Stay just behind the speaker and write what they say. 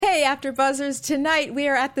Hey, After Buzzers, tonight we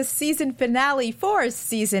are at the season finale for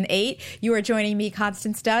Season 8. You are joining me,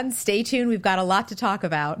 Constance Dunn. Stay tuned. We've got a lot to talk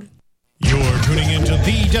about. You're tuning into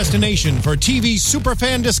the destination for TV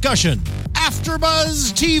superfan discussion,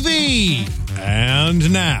 AfterBuzz TV.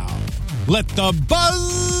 And now, let the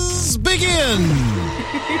buzz begin.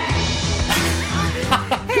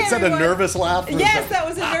 Is that a nervous laugh? Yes, that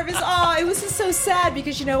was a nervous. Oh, it was just so sad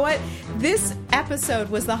because you know what? This episode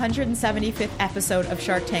was the 175th episode of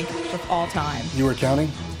Shark Tank of all time. You were counting?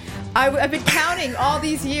 I've been counting all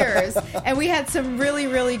these years, and we had some really,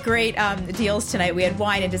 really great deals tonight. We had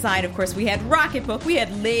Wine and Design, of course. We had Rocketbook. We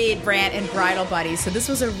had Laid, Brant, and Bridal Buddies. So this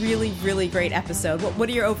was a really, really great episode. What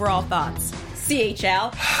are your overall thoughts?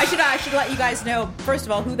 CHL. I should let you guys know, first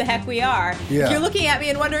of all, who the heck we are. Yeah. If you're looking at me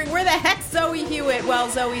and wondering, where the heck's Zoe Hewitt? Well,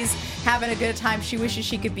 Zoe's having a good time. She wishes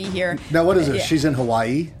she could be here. Now, what is it? Yeah. She's in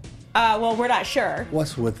Hawaii? Well, we're not sure.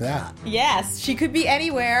 What's with that? Yes, she could be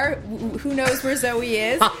anywhere. Who knows where Zoe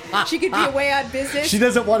is? She could be away on business. She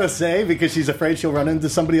doesn't want to say because she's afraid she'll run into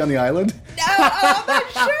somebody on the island? I'm not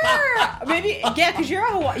sure. Maybe, yeah, because you're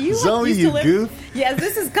a Hawaii. Zoe, you goof. Yes,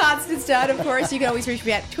 this is Constance Dunn, of course. You can always reach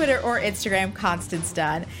me at Twitter or Instagram, Constance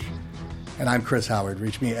Dunn. And I'm Chris Howard.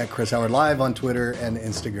 Reach me at Chris Howard Live on Twitter and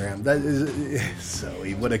Instagram. That is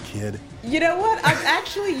Zoe. What a kid. You know what?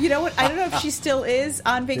 I don't know if she still is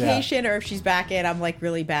on vacation or if she's back in. I'm like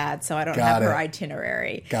really bad, so I don't have her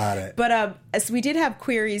itinerary. Got it. But as we did have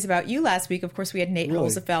queries about you last week. Of course, we had Nate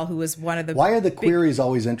Holzefeld, who was one of the. Why are the queries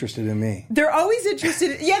always interested in me? They're always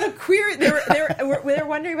interested. Yeah, the query. They're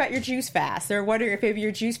wondering about your juice fast. They're wondering if maybe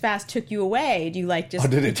your juice fast took you away. Do you like just? Oh,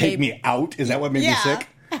 did it take me out? Is that what made me sick?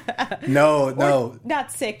 No. Or not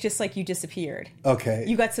sick, just like you disappeared. Okay.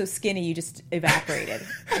 You got so skinny, you just evaporated.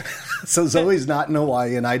 So Zoe's not in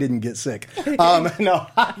Hawaii, and I didn't get sick. No,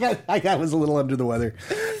 I was a little under the weather.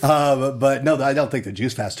 But no, I don't think the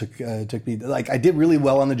juice fast took me. Like, I did really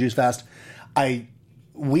well on the juice fast. I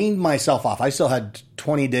weaned myself off. I still had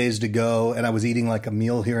 20 days to go, and I was eating like a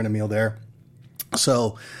meal here and a meal there.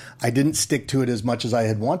 So I didn't stick to it as much as I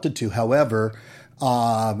had wanted to. However,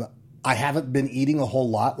 I haven't been eating a whole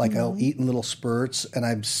lot. Like, I'll eat in little spurts, and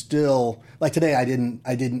I'm still like today. I didn't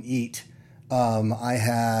eat. I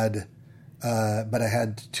had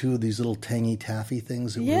two of these little tangy taffy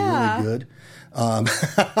things that were really good.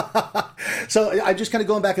 So I'm just kind of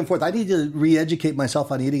going back and forth. I need to re-educate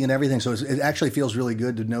myself on eating and everything. So it actually feels really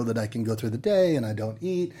good to know that I can go through the day and I don't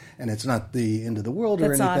eat, and it's not the end of the world or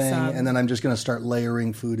anything. Awesome. And then I'm just going to start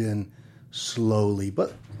layering food in slowly.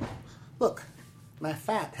 But look. My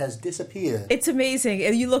fat has disappeared. It's amazing.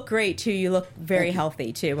 You look great, too. You look very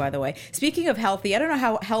healthy, too, by the way. Speaking of healthy, I don't know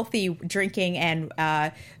how healthy drinking and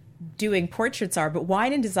doing portraits are, but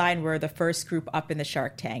Wine and Design were the first group up in the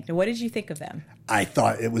Shark Tank. Now, what did you think of them? I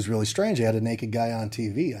thought it was really strange. They had a naked guy on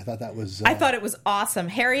TV. I thought that was... I thought it was awesome.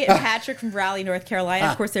 Harriet and Patrick from Raleigh, North Carolina.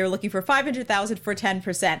 Of course, they were looking for $500,000 for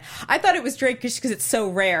 10%. I thought it was great just because it's so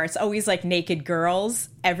rare. It's always like naked girls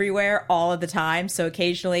everywhere all of the time. So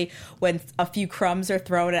occasionally when a few crumbs are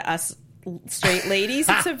thrown at us straight ladies,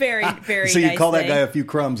 it's a very, very nice So you call thing. that guy a few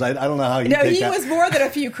crumbs. I don't know how you No, take he that. was more than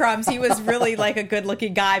a few crumbs. He was really like a good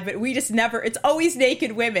looking guy, but we just never, it's always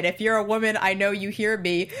naked women. If you're a woman, I know you hear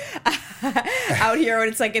me out here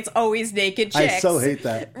and it's like, it's always naked chicks. I so hate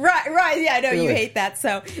that. Right. Yeah, I know Really? you hate that.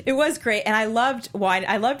 So it was great. And I loved Wine.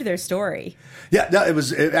 I loved their story. Yeah, no, it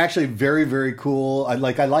was actually very, very cool. I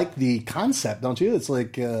like the concept, don't you? It's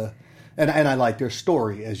like, and I like their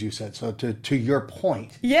story, as you said. So to your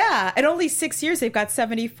point, yeah, in only 6 years, they've got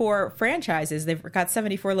 74 franchises. They've got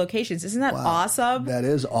 74 locations. Isn't that awesome? That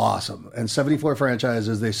is awesome. And 74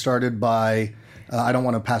 franchises. They started by. I don't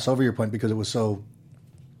want to pass over your point because it was so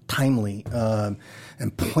timely and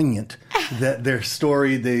poignant that their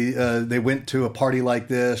story. They went to a party like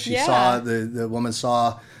this. She saw the woman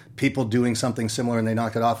saw people doing something similar and they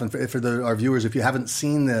knocked it off. And for our viewers, if you haven't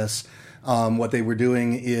seen this, what they were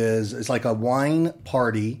doing is it's like a wine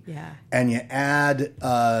party, and you add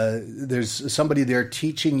there's somebody there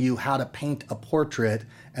teaching you how to paint a portrait,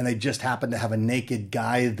 and they just happen to have a naked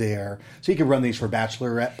guy there. So you can run these for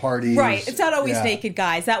bachelorette parties. Right. It's not always naked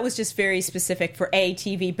guys. That was just very specific for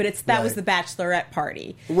ATV, but that was the bachelorette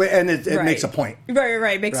party. And it makes a point.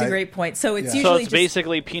 Right. It makes a great point. So it's usually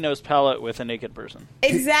basically Pinot's Palette with a naked person.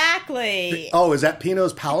 Exactly. Oh, is that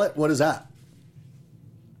Pinot's Palette? What is that?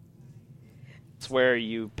 It's where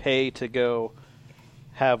you pay to go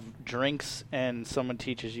have drinks and someone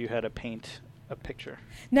teaches you how to paint a picture.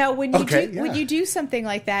 Now, when you do something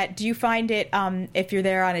like that, do you find it if you're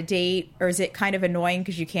there on a date, or is it kind of annoying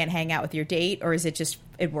because you can't hang out with your date, or is it just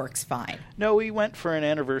it works fine? No, we went for an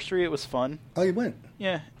anniversary. It was fun. Oh, you went?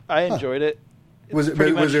 Yeah, I enjoyed it.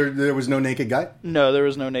 There was no naked guy? No, there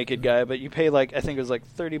was no naked guy, but you pay I think it was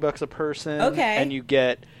 $30 a person. Okay. And you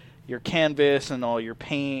get your canvas and all your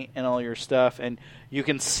paint and all your stuff, and you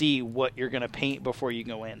can see what you're going to paint before you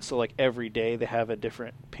go in. So every day they have a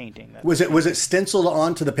different painting. Was it stenciled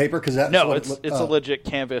onto the paper? No, it's a legit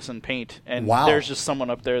canvas and paint, and there's just someone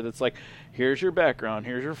up there that's here's your background,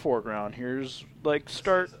 here's your foreground, here's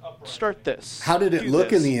start this. How did it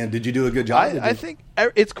look in the end? Did you do a good job? I think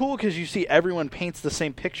it's cool because you see everyone paints the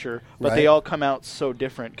same picture, but they all come out so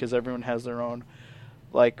different because everyone has their own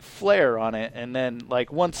flair on it. And then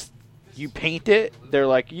once you paint it,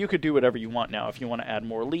 they're you could do whatever you want now. If you want to add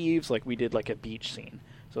more leaves, we did a beach scene.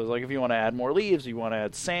 So it's if you want to add more leaves, you want to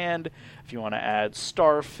add sand, if you want to add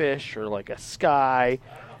starfish or a sky,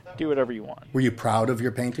 do whatever you want. Were you proud of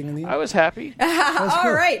your painting in the end? I was happy.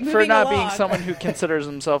 All right, for not being someone who considers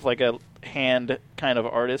himself a hand kind of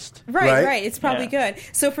artist. Right. It's probably good.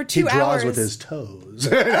 So for 2 hours... He draws with his toes.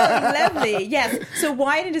 Oh, lovely. Yes. So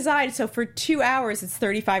wine and design. So for 2 hours, it's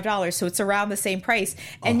 $35. So it's around the same price.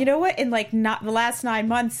 And you know what? In not the last 9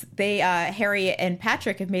 months, they Harry and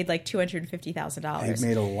Patrick have made $250,000. They've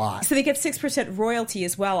made a lot. So they get 6% royalty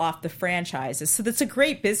as well off the franchises. So that's a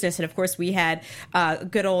great business. And of course, we had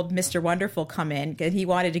good old Mr. Wonderful come in, and he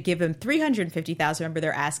wanted to give them $350,000. Remember,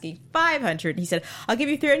 they're asking $500,000. And he said, "I'll give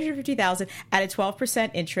you $350,000 at a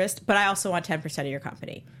 12% interest, but I also want 10% of your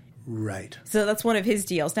company." Right. So that's one of his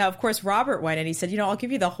deals. Now, of course, Robert went and he said, "I'll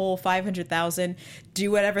give you the whole $500,000. Do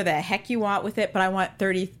whatever the heck you want with it, but I want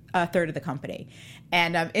a third of the company."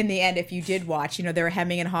 And in the end, if you did watch, they were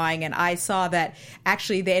hemming and hawing, and I saw that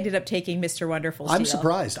actually they ended up taking Mr. Wonderful's deal. I'm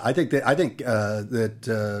surprised. I think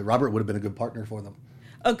that Robert would have been a good partner for them.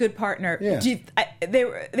 A good partner. Yeah. They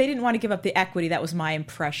didn't want to give up the equity. That was my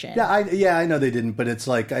impression. Yeah, I know they didn't, but it's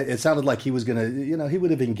it sounded like he was gonna, he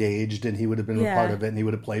would have engaged and he would have been a part of it and he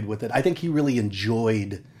would have played with it. I think he really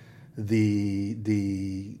enjoyed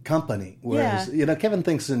the company, whereas Kevin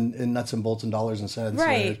thinks in nuts and bolts and dollars and cents.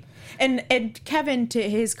 Right. And Kevin, to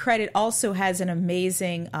his credit, also has an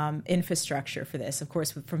amazing infrastructure for this. Of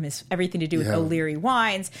course, from his everything to do with O'Leary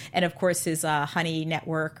Wines, and of course his Honey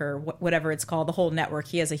Network or whatever it's called, the whole network.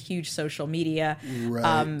 He has a huge social media. Right.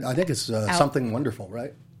 I think it's Something Wonderful,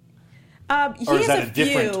 right? He or is has that a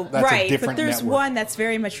different? That's right, a different but there's network. one that's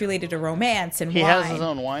very much related to romance and he wine. He has his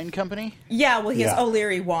own wine company? Yeah, well, he has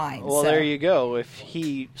O'Leary Wines. Well, there you go. If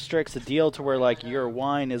he strikes a deal to where your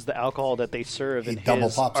wine is the alcohol that they serve in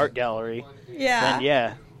his art gallery,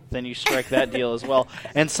 then you strike that deal as well.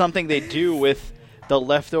 And something they do with the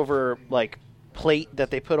leftover plate that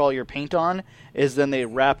they put all your paint on is then they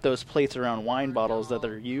wrap those plates around wine bottles that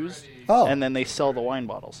are used, and then they sell the wine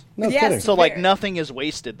bottles. No kidding. So nothing is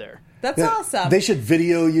wasted there. That's awesome. They should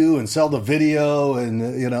video you and sell the video,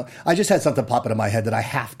 and I just had something pop into my head that I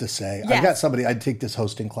have to say. Yes. I got somebody. I take this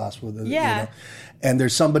hosting class with. And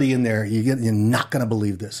there's somebody in there. You're not going to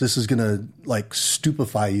believe this. This is going to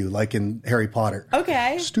stupefy you, like in Harry Potter.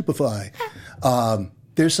 Okay. Stupefy.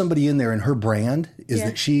 There's somebody in there, and her brand is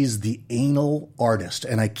that she's the anal artist,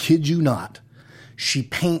 and I kid you not. She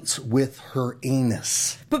paints with her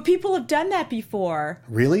anus. But people have done that before.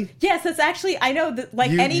 Really? Yes, that's actually, I know that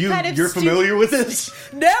You're familiar with this?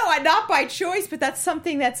 No, not by choice, but that's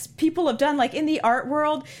something that's people have done. In the art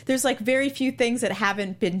world, there's very few things that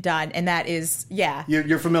haven't been done, and that is,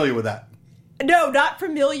 You're familiar with that? No, not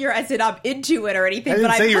familiar as in I'm into it or anything. I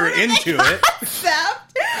didn't but say I've you were heard into of the it.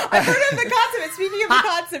 Concept. I've heard of the concept. And speaking of the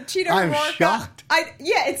concept, Cheetah I'm O'Rourke. shocked.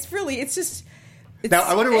 It's just... Now,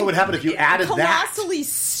 I wonder what would happen if you added that. Colossally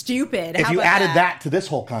stupid. If you added that to this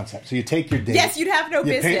whole concept. So you take your date. Yes, you'd have no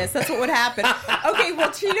business. That's what would happen. Okay,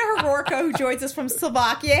 well, Tina O'Rourke, who joins us from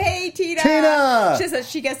Slovakia. Hey, Tina. She says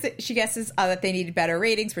she guesses that they needed better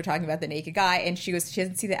ratings. We're talking about The Naked Guy, and she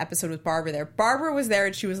didn't see the episode with Barbara there. Barbara was there,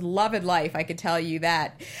 and she was loving life. I can tell you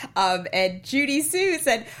that. And Judy Sue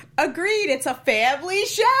said, agreed, it's a family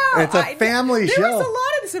show. It's a family show. There was a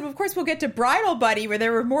lot of this. And of course, we'll get to Bridal Buddy, where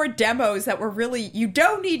there were more demos that were really, you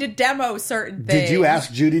don't need to demo certain things. Did you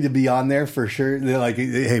ask Judy to be on there for sure? They're like,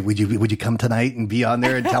 hey, would you come tonight and be on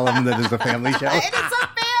there and tell them that it's a family show? And it's a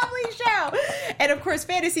family show. And of course,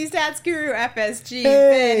 Fantasy Stats Guru FSG. Hey,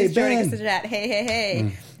 Ben is joining Ben. us in the chat.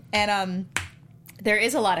 Hey. And there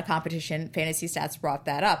is a lot of competition. Fantasy Stats brought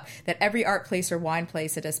that up. That every art place or wine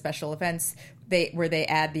place that does special events, they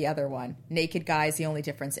add the other one. Naked guy is the only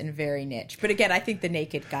difference and very niche. But again, I think the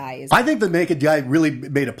naked guy is... I think the naked guy really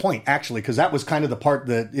made a point, actually, because that was kind of the part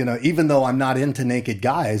that, even though I'm not into naked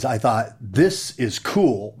guys, I thought this is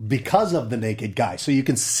cool because of the naked guy. So you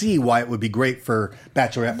can see why it would be great for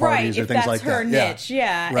bachelorette parties or things like that. Right, if that's her niche,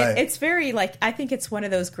 yeah. Right. It's very, I think it's one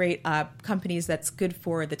of those great companies that's good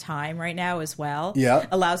for the time right now as well. Yeah.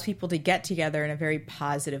 Allows people to get together in a very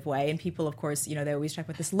positive way. And people, of course, they always talk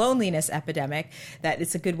about this loneliness epidemic, that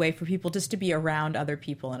it's a good way for people just to be around other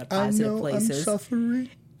people in a positive places. I'm suffering.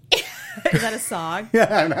 Is that a song? Yeah,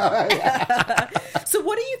 I know. So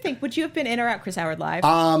what do you think? Would you have been in or out Chris Howard Live?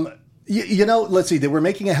 Let's see. They were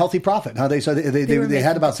making a healthy profit. Huh? They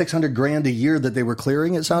had about $600,000 a year that they were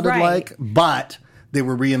clearing, it sounded like. But they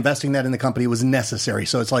were reinvesting that in the company. It was necessary.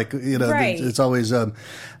 So it's like, it's always, I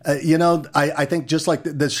think just like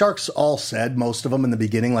the Sharks all said, most of them in the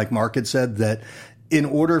beginning, like Mark had said, that in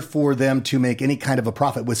order for them to make any kind of a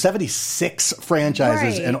profit with 76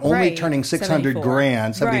 franchises and only turning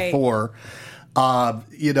 $600,000, 74,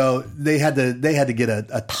 they had to get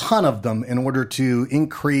a ton of them in order to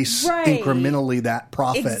increase incrementally that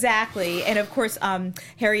profit. Exactly. And of course,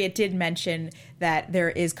 Harriet did mention that there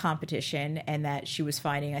is competition and that she was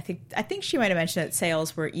finding, I think she might have mentioned that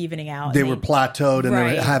sales were evening out. They were plateaued and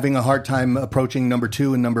they were having a hard time approaching number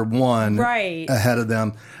 2 and number 1 ahead of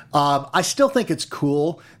them. I still think it's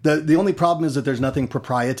cool. The only problem is that there's nothing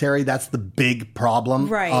proprietary. That's the big problem.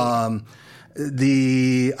 Right.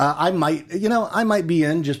 I might be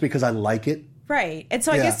in just because I like it. Right. And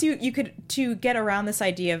so I guess you could, to get around this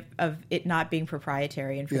idea of it not being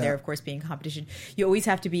proprietary and for there, of course, being competition, you always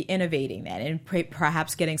have to be innovating then and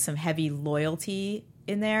perhaps getting some heavy loyalty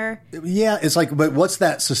in there. Yeah, it's like, but what's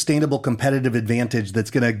that sustainable competitive advantage that's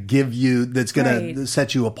going to give you, that's going to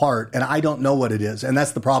set you apart? And I don't know what it is. And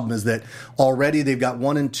that's the problem, is that already they've got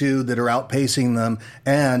 1 and 2 that are outpacing them,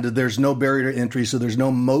 and there's no barrier to entry, so there's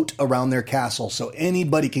no moat around their castle. So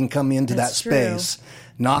anybody can come into that space,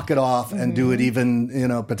 knock it off, and do it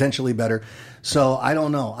even, potentially better. So I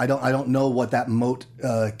don't know. I don't know what that moat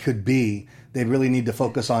could be. They really need to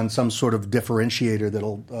focus on some sort of differentiator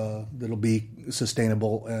that'll be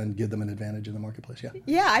sustainable and give them an advantage in the marketplace.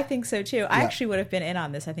 Yeah, I think so too. I actually would have been in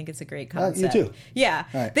on this. I think it's a great concept. You too. Yeah,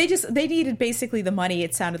 right. They needed basically the money.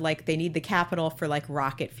 It sounded like they need the capital for like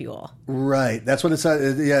rocket fuel. Right, that's what it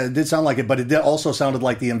said. Yeah, it did sound like it, but it also sounded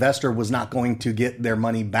like the investor was not going to get their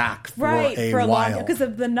money back for a while because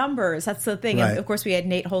of the numbers. That's the thing. And of course, we had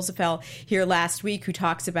Nate Holzefeld here last week who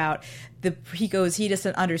talks about he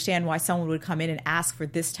doesn't understand why someone would come in and ask for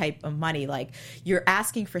this type of money. Like, you're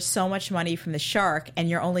asking for so much money from the shark and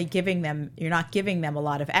you're not giving them a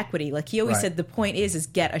lot of equity. Like he always said, the point is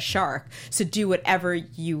get a shark. So do whatever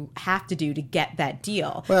you have to do to get that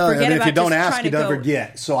deal. Well, and if you don't ask, you never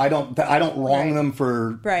get. So I don't wrong them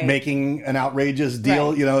for making an outrageous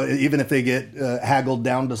deal, even if they get haggled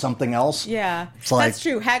down to something else. Yeah, that's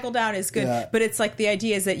true. Haggle down is good. But it's like the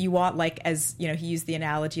idea is that you want, like, as he used the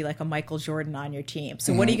analogy, like a Michael Jordan on your team.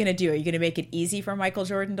 So what are you going to do? Are you going to make it easy for Michael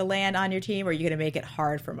Jordan to land on your team, or are you going to make it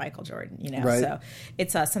hard for Michael Jordan? So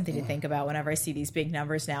it's something to think about. Whenever I see these big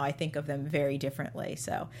numbers now, I think of them very differently.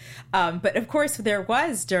 So, but of course, there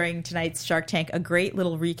was during tonight's Shark Tank a great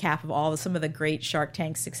little recap of some of the great Shark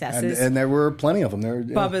Tank successes, and there were plenty of them. There,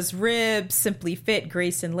 Bubba's Ribs, Simply Fit,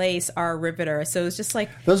 Grace and Lace, Our Riveter. So it's just like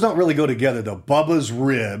those don't really go together though. Bubba's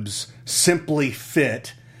Ribs, Simply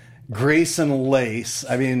Fit, Grace and Lace.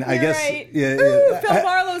 I mean, I guess. Right. Phil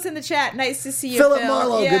Marlowe's in the chat. Nice to see you, Philip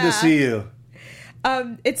Marlowe. Good to see you.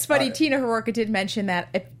 It's funny. Tina Hororka did mention that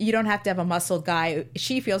if you don't have to have a muscled guy,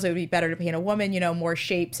 she feels it would be better to paint a woman. More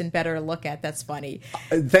shapes and better to look at. That's funny.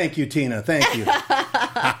 Thank you, Tina. Thank you.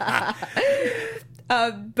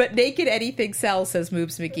 But naked anything sells, says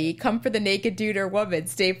Moobs McGee. Come for the naked dude or woman,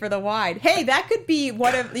 stay for the wine. Hey, that could be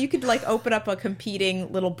you could like open up a competing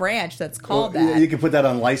little branch that's called that. You could put that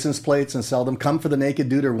on license plates and sell them. Come for the naked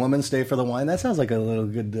dude or woman, stay for the wine. That sounds like a little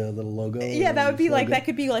good little logo. Yeah, that would be slogan. That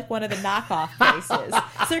could be like one of the knockoff places.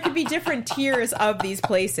 So there could be different tiers of these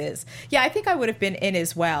places. Yeah, I think I would have been in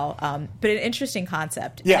as well. But an interesting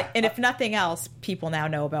concept. Yeah. And if nothing else, people now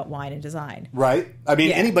know about wine and design. Right. I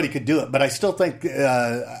mean, anybody could do it, but I still think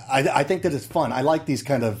I think that it's fun. I like these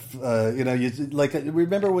kind of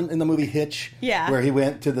remember when in the movie Hitch, where he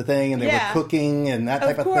went to the thing and they were cooking and that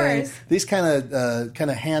type of thing. These kind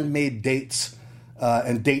of handmade dates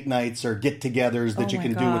and date nights or get-togethers that you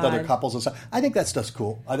can do with other couples and stuff. I think that stuff's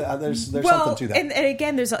cool. There's something to that. And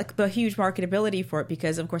again, there's a huge marketability for it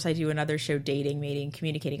because, of course, I do another show, Dating, Mating,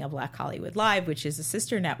 Communicating on Black Hollywood Live, which is a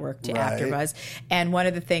sister network to AfterBuzz. And one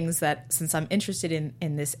of the things that, since I'm interested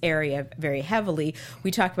in this area very heavily,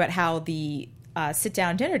 we talk about how the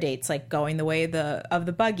sit-down dinner dates, like going the way of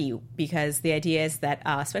the buggy, because the idea is that,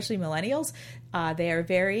 especially millennials, they are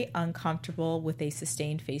very uncomfortable with a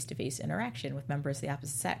sustained face-to-face interaction with members of the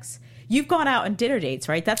opposite sex. You've gone out on dinner dates,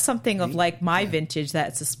 right? That's something of like my vintage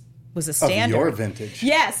was a standard. Of your vintage.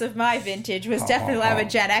 Yes, of my vintage was definitely I'm a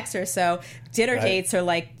Gen Xer, so dinner dates are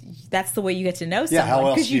like, that's the way you get to know someone. Yeah, how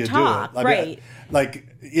else because do you talk, do it? right? I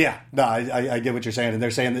get what you're saying,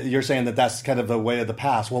 and you're saying that that's kind of the way of the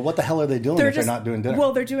past. Well, what the hell are they doing if they're not doing dinner?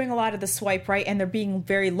 Well, they're doing a lot of the swipe right, and they're being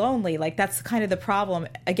very lonely. Like that's kind of the problem.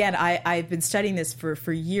 Again, I've been studying this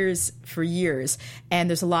for years, and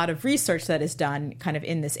there's a lot of research that is done kind of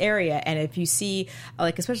in this area. And if you see,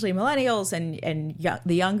 like especially millennials and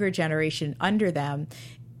the younger generation under them,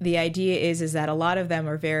 the idea is that a lot of them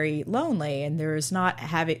are very lonely, and they're not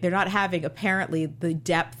having apparently the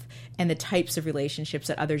depth and the types of relationships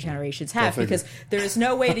that other generations have, because there is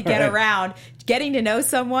no way to get around getting to know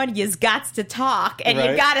someone. You've got to talk, and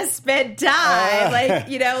you got to spend time.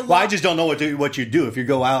 Well, I just don't know what you do if you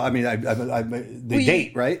go out. I mean, they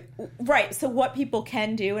date, right? Right. So what people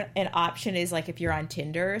can do, an option is like if you're on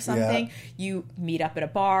Tinder or something, you meet up at a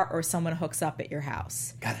bar or someone hooks up at your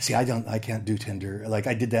house. God, see, I can't do Tinder. Like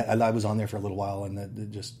I did that. I was on there for a little while, and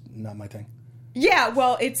that just not my thing. Yeah,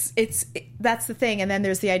 well, that's the thing. And then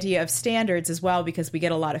there's the idea of standards as well, because we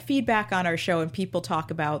get a lot of feedback on our show and people talk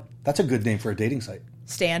about... That's a good name for a dating site.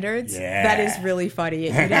 Standards? Yeah. That is really funny.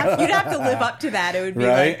 You'd have to live up to that. It would be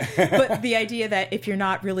but the idea that if you're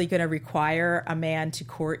not really going to require a man to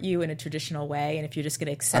court you in a traditional way, and if you're just going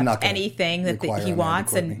to accept anything that he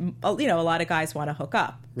wants, and a lot of guys want to hook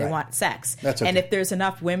up. They want sex. That's okay. And if there's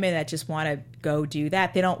enough women that just want to go do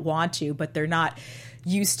that, they don't want to, but they're not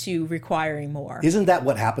used to requiring more. Isn't that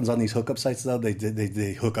what happens on these hookup sites, though?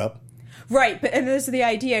 They hook up? Right, and there's the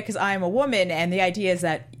idea, because I'm a woman, and the idea is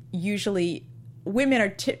that usually women are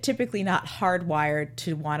typically not hardwired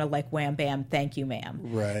to want to like wham bam thank you ma'am.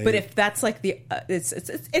 Right. But if that's like the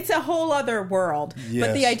it's a whole other world. Yes.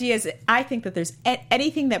 But the idea is, I think that there's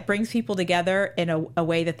anything that brings people together in a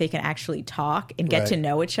way that they can actually talk and get to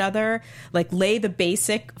know each other, like lay the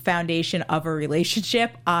basic foundation of a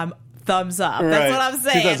relationship. Thumbs up. That's what I'm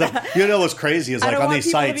saying. You know what's crazy is like on these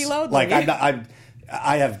sites, like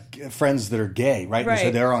I have friends that are gay, right? Right. And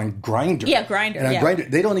so they're on Grindr. Yeah, Grindr. And on Grindr,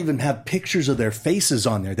 they don't even have pictures of their faces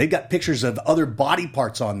on there. They've got pictures of other body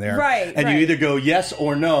parts on there. Right. And you either go yes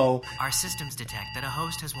or no. Our systems detect that a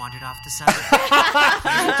host has wandered off the site.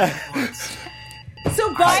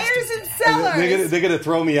 So buyers and sellers. They're going to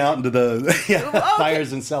throw me out into the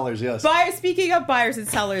buyers and sellers, yes. Speaking of buyers and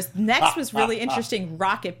sellers, next was really interesting,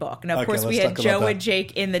 Rocketbook. Now, of course, we had Joe and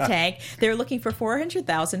Jake in the tank. They were looking for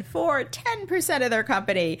 $400,000 for 10% of their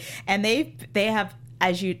company. And they have...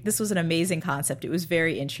 this was an amazing concept. It was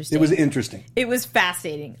very interesting. It was interesting. It was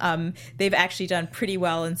fascinating. They've actually done pretty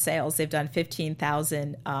well in sales. They've done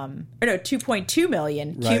 2.2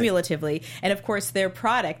 million cumulatively. And of course, their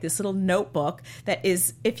product, this little notebook that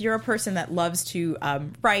is, if you're a person that loves to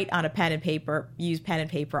write on a pen and paper, use pen and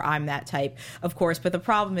paper, I'm that type, of course. But the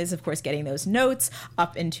problem is, of course, getting those notes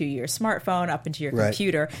up into your smartphone, up into your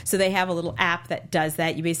computer. So they have a little app that does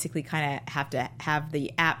that. You basically kind of have to have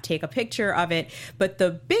the app take a picture of it. But the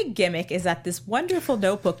big gimmick is that this wonderful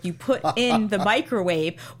notebook you put in the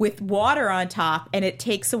microwave with water on top, and it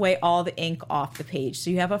takes away all the ink off the page. So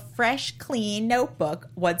you have a fresh, clean notebook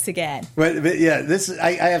once again. Right, but yeah,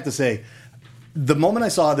 I have to say, the moment I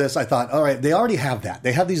saw this, I thought, all right, they already have that.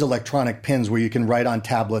 They have these electronic pens where you can write on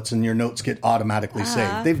tablets and your notes get automatically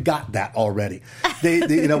saved. They've got that already.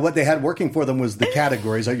 They what they had working for them was the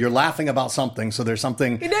categories. You're laughing about something, so there's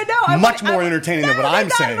something much more entertaining than what I'm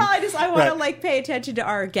saying. I want to pay attention to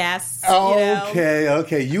our guests.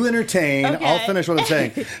 Okay. You entertain. Okay. I'll finish what I'm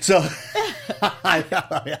saying. So,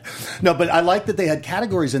 no, but I like that they had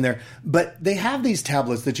categories in there. But they have these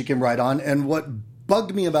tablets that you can write on, and what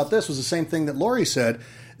bugged me about this was the same thing that Lori said,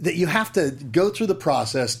 that you have to go through the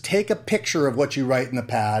process, take a picture of what you write in the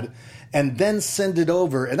pad, and then send it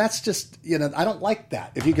over. And that's just, I don't like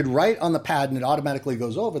that. If you could write on the pad and it automatically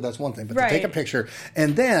goes over, that's one thing. But to take a picture,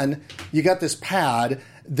 and then you got this pad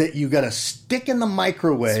that you got to stick in the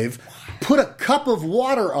microwave, put a cup of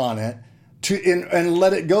water on it, and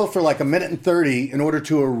let it go for like a minute and 30 in order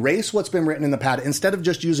to erase what's been written in the pad. Instead of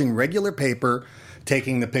just using regular paper,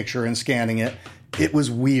 taking the picture and scanning it. It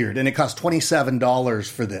was weird, and it cost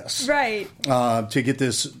 $27 for this. Right. To get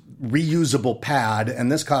this reusable pad,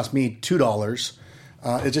 and this cost me $2.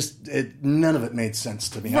 None of it made sense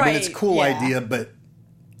to me. I mean, it's a cool idea, but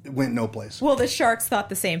went no place. Well, the Sharks thought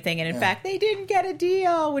the same thing, and in fact, they didn't get a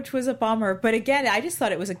deal, which was a bummer. But again, I just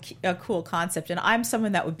thought it was a cool concept, and I'm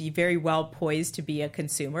someone that would be very well poised to be a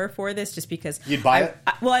consumer for this, just because You'd buy it?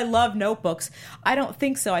 I love notebooks. I don't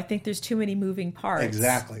think so. I think there's too many moving parts.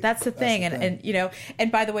 Exactly. That's the thing.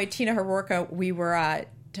 And by the way, Tina Hororka, we were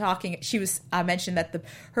talking. She was mentioned that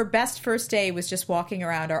her best first day was just walking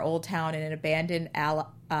around our old town in an abandoned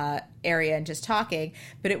area and just talking,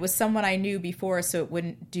 but it was someone I knew before, so it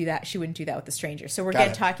wouldn't do that. She wouldn't do that with the stranger. So we're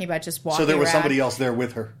again talking about just walking. So there was around, somebody else there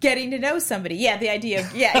with her, getting to know somebody. Yeah, the idea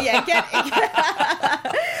of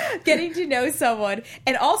getting to know someone,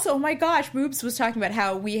 and also, oh my gosh, Boobs was talking about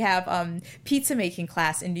how we have pizza making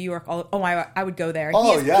class in New York. I would go there. Oh,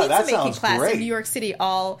 he has yeah, pizza that making sounds class great. in New York City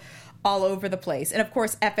all over the place. And of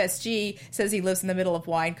course, FSG says he lives in the middle of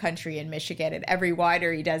wine country in Michigan, and every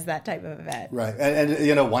winery does that type of event. right?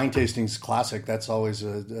 And wine tasting's classic. That's always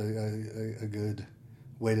a good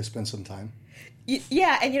way to spend some time.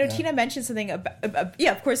 Yeah, and Tina mentioned something about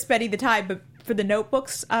of course, spending the time, but for the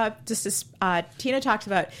notebooks, Tina talked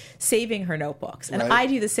about saving her notebooks, and Right. I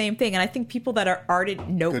do the same thing. And I think people that are ardent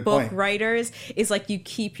notebook writers is like you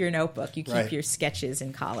keep your notebook, you keep Right. your sketches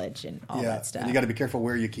in college and all that stuff. And you got to be careful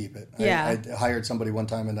where you keep it. Yeah. I hired somebody one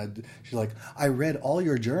time, and she's like, "I read all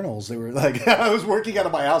your journals." They were like, I was working out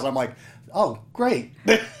of my house. I'm like, "Oh, great."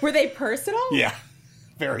 Were they personal? Yeah,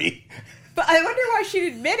 very. But I wonder why she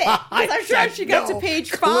didn't admit it. Because I'm sure she got to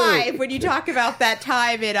page 5 when you talk about that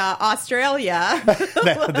time in Australia.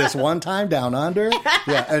 This one time down under.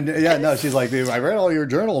 Yeah, she's like, "I read all your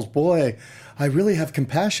journals. Boy, I really have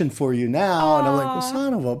compassion for you now." And I'm like, "Well,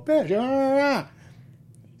 son of a bitch."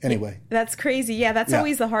 Anyway. That's crazy. Yeah, that's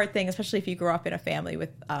always the hard thing, especially if you grow up in a family with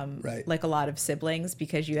Right. like a lot of siblings,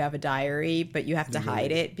 because you have a diary, but you have to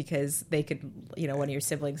hide it because they could, one of your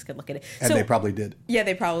siblings could look at it. And they probably did. Yeah,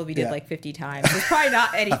 they probably did like 50 times. It's probably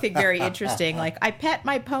not anything very interesting. Like, I pet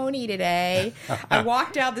my pony today. I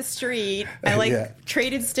walked down the street. I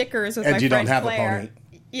traded stickers with my friend Claire. And you don't have a pony.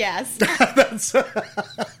 Yes.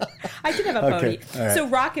 I did have a pony. Right. So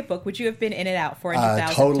Rocketbook, would you have been in and out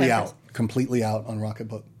 400,000? Totally out. Completely out on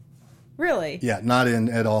Rocketbook. Really? Yeah, not in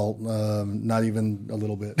at all. Not even a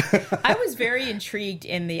little bit. I was very intrigued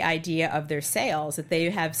in the idea of their sales, that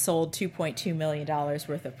they have sold $2.2 million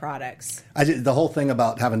worth of products. The whole thing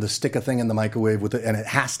about having to stick a thing in the microwave with it, and it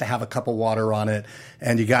has to have a cup of water on it,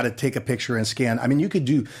 and you got to take a picture and scan. I mean, you could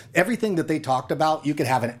do everything that they talked about. You could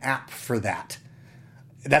have an app for that.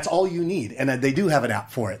 That's all you need. And they do have an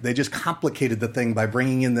app for it. They just complicated the thing by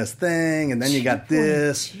bringing in this thing, and then you got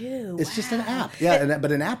this. It's just an app. Yeah,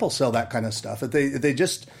 but an app will sell that kind of stuff. If they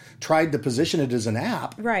just tried to position it as an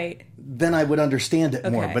app, right, then I would understand it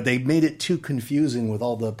more. But they made it too confusing with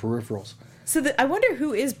all the peripherals. So I wonder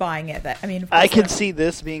who is buying it. I can see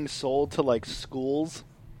this being sold to like schools.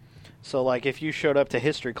 So like if you showed up to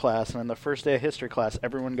history class, and on the first day of history class,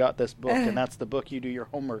 everyone got this book, and that's the book you do your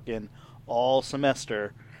homework in all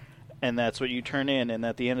semester, and that's what you turn in, and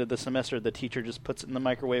at the end of the semester the teacher just puts it in the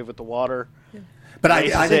microwave with the water. But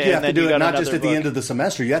I think you have to do it not just at the book. end of the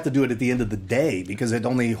semester. You have to do it at the end of the day, because it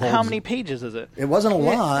only holds... How many pages is it? It wasn't a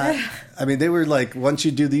lot. I mean, they were like, once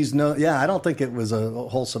you do these I don't think it was a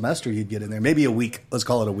whole semester you'd get in there. Maybe a week. Let's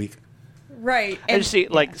call it a week. Right. I just see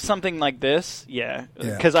like something like this,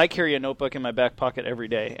 because I carry a notebook in my back pocket every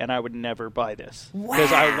day, and I would never buy this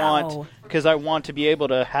because I want to be able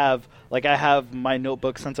to have, like, I have my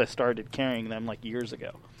notebook since I started carrying them like years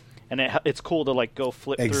ago, and it's cool to like go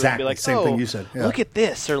flip through and be like, same thing you said. Yeah. Look at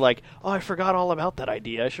this, or like, oh, I forgot all about that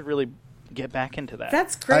idea. I should really get back into that.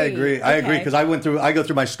 That's great. I agree because I go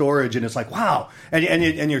through my storage, and it's like, wow,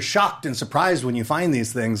 and you're shocked and surprised when you find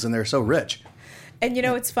these things, and they're so rich. And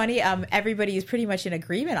it's funny, everybody is pretty much in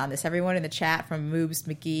agreement on this. Everyone in the chat, from Moobs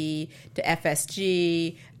McGee to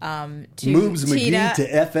FSG to Moobs Tina. McGee to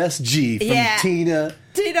FSG, from Tina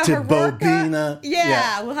to Hororka. Bobina.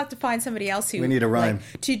 Yeah, we'll have to find somebody else who... We need a rhyme.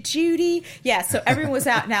 To Judy. Yeah, so everyone was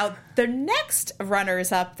out. Now, the next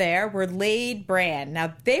runners up there were Lade Brand.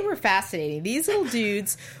 Now, they were fascinating. These little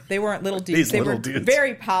dudes, they weren't little dudes. They were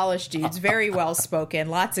very polished dudes, very well-spoken,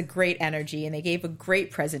 lots of great energy, and they gave a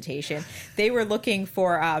great presentation. They were looking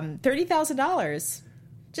for $30,000.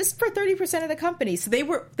 Just for 30% of the company. So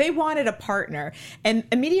they wanted a partner. And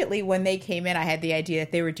immediately when they came in, I had the idea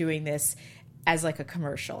that they were doing this as like a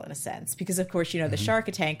commercial in a sense. Because of course, the Shark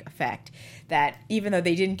Tank effect, that even though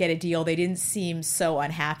they didn't get a deal, they didn't seem so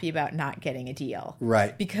unhappy about not getting a deal.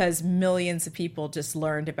 Right. Because millions of people just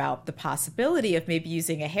learned about the possibility of maybe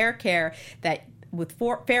using a hair care that with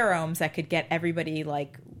pheromones that could get everybody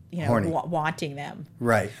like Horny. wanting them.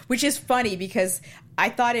 Right. Which is funny because I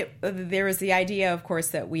thought there was the idea, of course,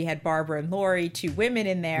 that we had Barbara and Lori, 2 women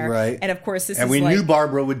in there. Right. And of course, and we knew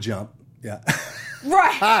Barbara would jump. Yeah.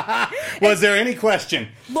 Right. Was there any question?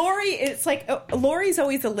 Lori, it's like Lori's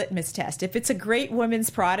always a litmus test. If it's a great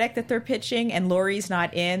women's product that they're pitching and Lori's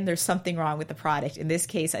not in, there's something wrong with the product. In this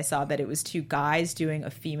case, I saw that it was 2 guys doing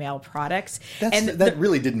a female product. That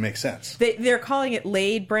really didn't make sense. They're calling it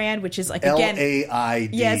Laid brand, which is like, again,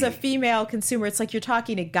 Laid. Yeah, as a female consumer, it's like you're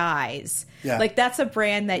talking to guys. Yeah. Like that's a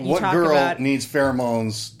brand that you talk about. What about. girl needs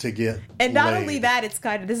pheromones to get And not laid? only that,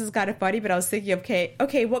 this is kind of funny, but I was thinking,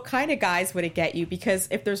 okay, what kind of guys would it get you? Because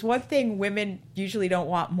if there's one thing women usually don't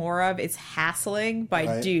want more of, it's hassling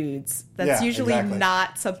by dudes. That's usually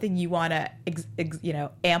not something you want to,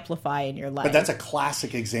 amplify in your life. But that's a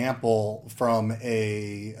classic example from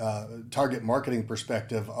a target marketing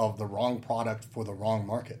perspective of the wrong product for the wrong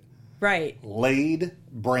market. Right. Laid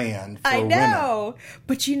brand for women. I know. Women.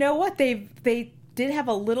 But you know what? They did have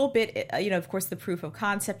a little bit, of course, the proof of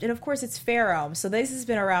concept. And, of course, it's pherome. So this has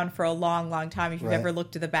been around for a long, long time. If you've ever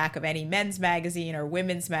looked at the back of any men's magazine or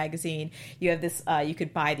women's magazine, you have this, you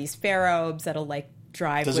could buy these pheromes that'll,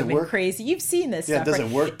 drive women crazy. You've seen this stuff, does it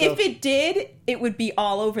work, though? If it did, it would be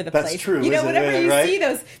all over the place. That's true. Whenever you see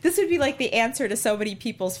those, this would be like the answer to so many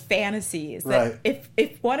people's fantasies. That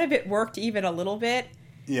if one of it worked even a little bit.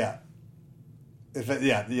 Yeah.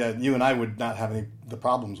 You and I would not have any the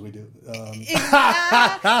problems we do.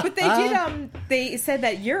 But they did. They said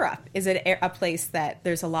that Europe is a place that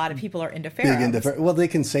there's a lot of people are into pheromones. Well, they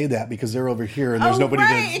can say that because they're over here and there's nobody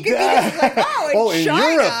right. It could be just in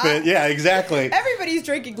China. Europe, yeah, exactly. Everybody's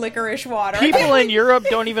drinking licorice water. People in Europe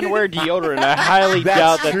don't even wear deodorant. I highly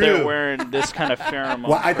doubt that they're wearing this kind of pheromone.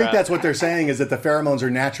 Well, I think that's what they're saying is that the pheromones are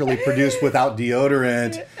naturally produced without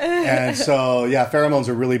deodorant, and so pheromones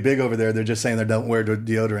are really big over there. They're just saying they don't wear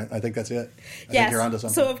deodorant. I think that's it. I think you're onto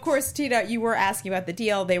something. So, of course, Tina, you were asking about the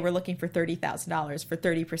deal. They were looking for $30,000 for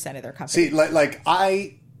 30% of their company.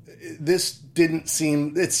 See, this didn't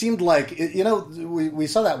seem. It seemed like we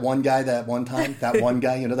saw that one guy that one time. That one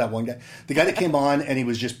guy, that one guy, the guy that came on and he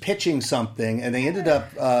was just pitching something, and they ended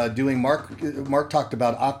up doing. Mark talked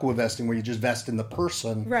about aqua vesting, where you just vest in the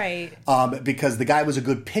person, right? Because the guy was a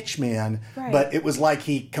good pitch man, but it was like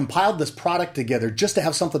he compiled this product together just to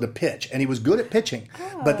have something to pitch, and he was good at pitching,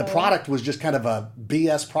 but the product was just kind of a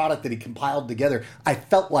BS product that he compiled together. I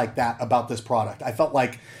felt like that about this product. I felt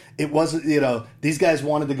like. It wasn't, these guys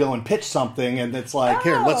wanted to go and pitch something, and it's like,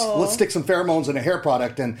 here, let's stick some pheromones in a hair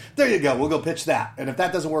product, and there you go, we'll go pitch that. And if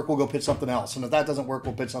that doesn't work, we'll go pitch something else. And if that doesn't work,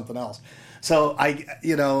 we'll pitch something else. So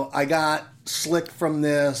I got slick from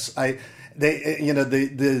this.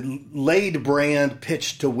 The Laid brand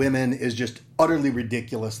pitch to women is just utterly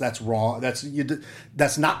ridiculous. That's wrong.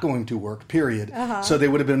 That's not going to work. Period. So they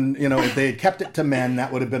would have been, if they had kept it to men,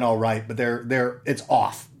 that would have been all right. But it's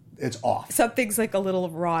off. It's off. Something's a little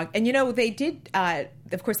wrong. And, they did,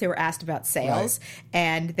 of course, they were asked about sales. Right.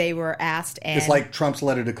 And they were asked. And it's like Trump's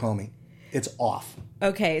letter to Comey. It's off.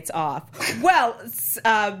 Okay, it's off. Well,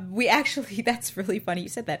 we actually, that's really funny you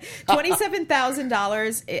said that.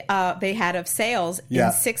 $27,000 they had of sales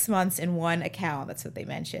in 6 months in one account. That's what they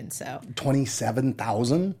mentioned. So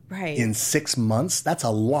 $27,000 in 6 months? That's a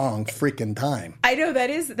long freaking time. I know, that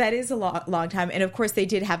is a long time. And of course, they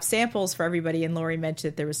did have samples for everybody. And Lori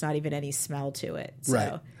mentioned that there was not even any smell to it. So.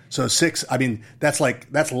 Right. So that's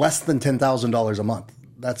less than $10,000 a month.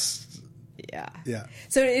 That's... Yeah.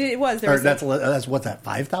 So it was. That's what's that?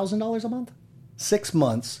 $5,000 a month? 6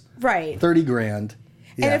 months. Right. $30,000.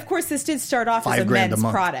 Yeah. And of course, this did start off as a men's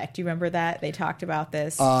product. Do you remember that? They talked about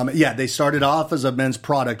this. They started off as a men's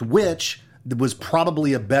product, which was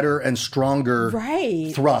probably a better and stronger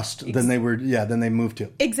thrust than they moved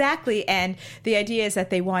to. Exactly. And the idea is that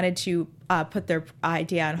they wanted to put their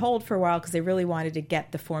idea on hold for a while because they really wanted to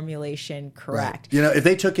get the formulation correct. Right. If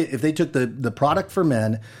they took the product for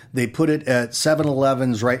men, they put it at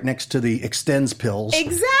 7-Elevens right next to the Extends pills.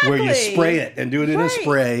 Exactly. Where you spray it and do it in a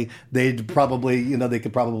spray, they'd probably, they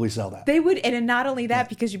could probably sell that. They would. And not only that,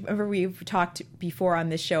 because you remember we've talked before on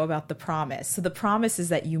this show about the promise. So the promise is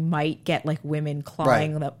that you might get women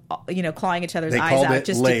clawing clawing each other's eyes out.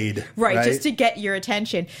 Just laid. Just to get your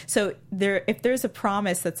attention. So if there's a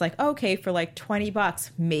promise that's okay, for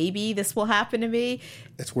 $20, maybe this will happen to me.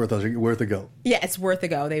 It's worth a go. Yeah, it's worth a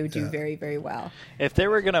go. They would do very, very well. If they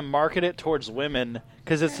were going to market it towards women,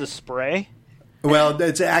 because it's a spray. Well,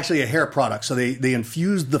 it's actually a hair product. So they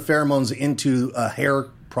infused the pheromones into a hair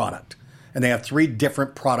product. And they have 3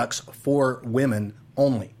 different products for women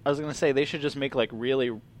only. I was going to say, they should just make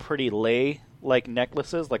really pretty lei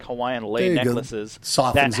necklaces, Hawaiian lei necklaces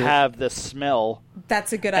that have the smell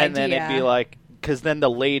That's a good and idea. then it'd be like, because then the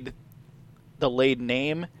Laid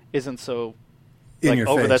name isn't so In your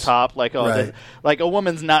over the face. top. Like, oh, Right. like a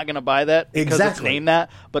woman's not going to buy that because it's Exactly. named that.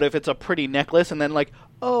 But if it's a pretty necklace and then like,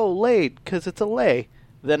 oh, Laid because it's a lay,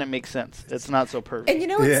 then it makes sense. It's not so pervy. And you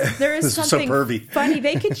know, there is This is so something pervy. funny.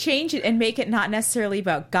 They could change it and make it not necessarily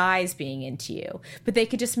about guys being into you, but they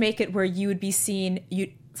could just make it where you would be seen,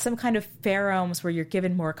 some kind of pheromones where you're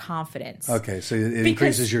given more confidence. Okay, so it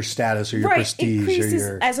increases your status or your right, prestige increases or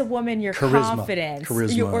your as a woman your charisma. confidence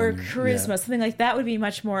Charisma or and- charisma. yeah. Something like that would be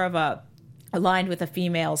much more of a aligned with a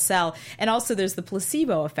female cell. And also there's the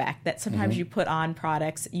placebo effect that sometimes you put on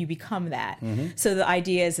products, you become that. So the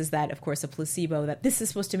idea is that, of course, a placebo, that this is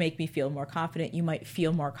supposed to make me feel more confident. You might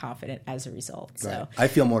feel more confident as a result. So, Right. I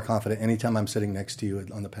feel more confident anytime I'm sitting next to you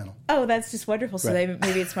on the panel. oh, that's just wonderful. So Right.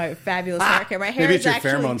 maybe it's my fabulous hair care. My hair Maybe is it's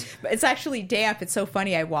your pheromones. it's actually damp. It's so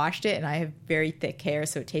funny. I washed it and I have very thick hair,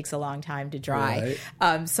 so it takes a long time to dry.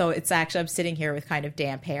 So it's actually, I'm sitting here with kind of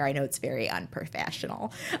damp hair. I know it's very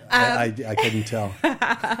unprofessional. I couldn't tell.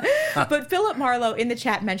 But Philip Marlowe in the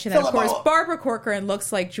chat mentioned that, of course, Barbara Corcoran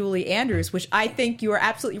looks like Julie Andrews, which I think you are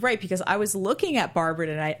absolutely right, because I was looking at Barbara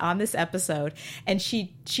tonight on this episode, and she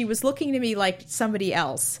was looking to me like somebody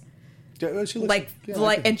else. She looks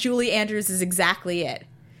And Julie Andrews is exactly it.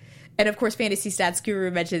 And of course, Fantasy Stats Guru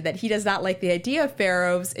mentioned that he does not like the idea of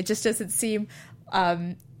pharaohs. It just doesn't seem.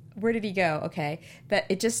 Where did he go? Okay, that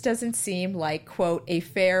it just doesn't seem like, quote, a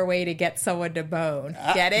fair way to get someone to bone.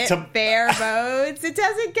 Get it? Fair bones. It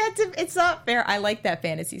doesn't get to. It's not fair. I like that,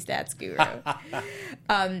 Fantasy Stats Guru.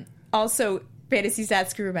 Also, Fantasy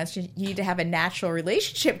Stats Guru mentioned you need to have a natural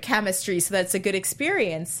relationship chemistry, so that's a good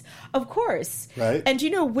experience. Of course, Right. And you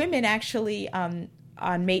know, women actually.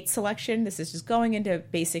 On mate selection, this is just going into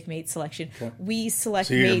basic mate selection. We select.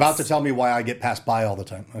 So you're mates. about to tell me why I get passed by all the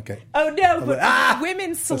time. Okay. Oh no! But Ah!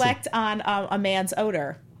 women select on a man's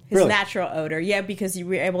odor, his Really? natural odor. Yeah, because you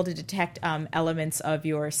were able to detect elements of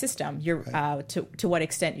your system. Your to what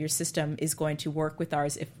extent your system is going to work with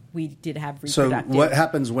ours if we did have So reproductive. what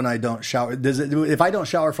happens when I don't shower? If I don't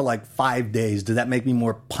shower for like 5 days, does that make me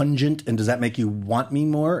more pungent, and does that make you want me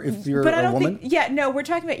more if you're But I a don't woman? think. Yeah, no, we're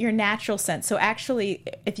talking about your natural sense. So actually,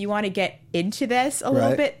 if you want to get into this a little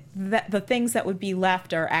Right. bit, the things that would be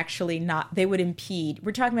left are actually not. They would impede.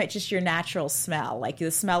 We're talking about just your natural smell, like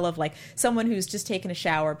the smell of like someone who's just taken a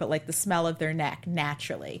shower, but like the smell of their neck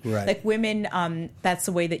naturally. Right. Like women, that's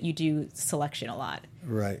the way that you do selection a lot.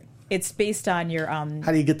 Right. It's based on your. How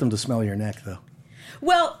do you get them to smell your neck, though?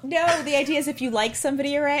 Well, no, the idea is if you like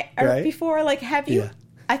somebody or Right. before, like have you? Yeah.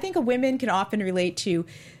 I think a women can often relate to.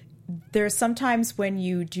 There's sometimes when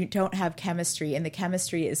you don't have chemistry, and the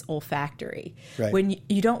chemistry is olfactory. Right. When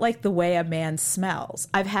you don't like the way a man smells.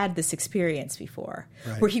 I've had this experience before,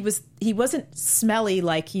 Right. where he wasn't smelly,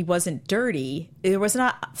 like he wasn't dirty. There was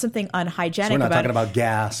not something unhygienic So we're not about talking it. about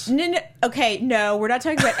gas. No, okay, no, we're not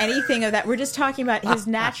talking about anything of that. We're just talking about his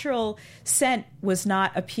natural scent was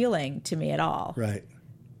not appealing to me at all. Right.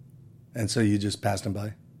 And so you just passed him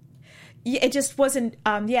by? Yeah, it just wasn't.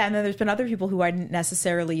 And then there's been other people who I didn't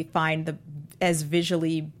necessarily find as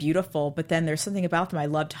visually beautiful, but then there's something about them. I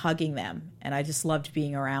loved hugging them, and I just loved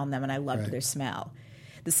being around them, and I loved Right. their smell.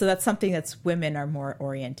 So that's something that's women are more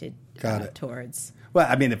oriented Got it. towards. Well,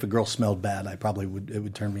 I mean, if a girl smelled bad, it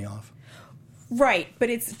would turn me off. Right, but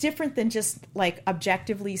it's different than just like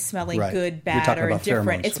objectively smelling Right. good, You're bad, talking or about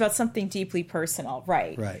indifferent. pheromones. It's about something deeply personal,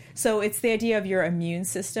 right? Right. So it's the idea of your immune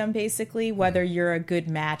system, basically, whether you're a good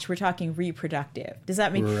match. We're talking reproductive. Does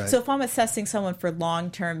that mean? Right. So if I'm assessing someone for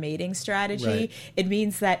long-term mating strategy, Right. it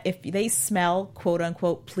means that if they smell "quote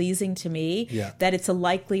unquote" pleasing to me, Yeah. that it's a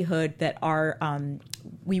likelihood that our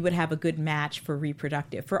we would have a good match for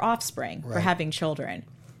reproductive, for offspring, for Right. having children.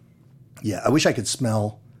 Yeah, I wish I could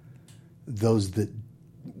smell those that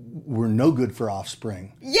were no good for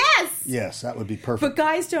offspring. Yes. Yes, that would be perfect. But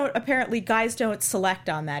guys don't select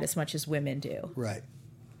on that as much as women do. Right.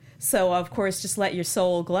 So, of course, just let your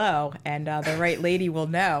soul glow, and the right lady will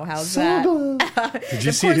know. How's Soul that? Glow. Did you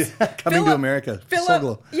Of see course, Coming to America? Soul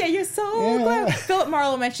Glow. Yeah, your soul Yeah. glow. Philip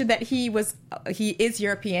Marlowe mentioned that he is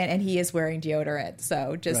European and he is wearing deodorant.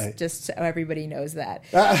 So Right. just so everybody knows that.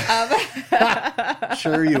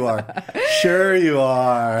 Sure you are. Sure you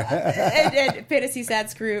are. and Fantasy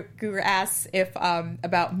Stats Guru asks if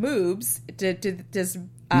about moobs. Does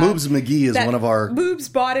Moobs McGee is that one of our...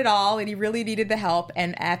 Moobs bought it all, and he really needed the help.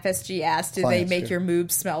 And FSG asked, "Did they Clients, make sure. your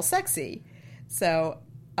moobs smell sexy?" So,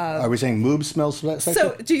 Are we saying moobs smells sexy?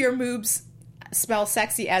 so do your moobs smell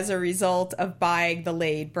sexy as a result of buying the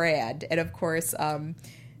Laid brand? And of course,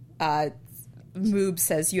 Moob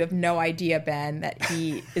says, "You have no idea, Ben, that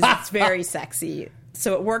it's very sexy."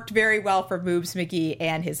 So it worked very well for Moobs McGee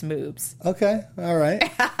and his moobs. Okay, all right.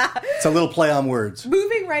 It's a little play on words.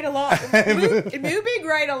 Moving right along. Moving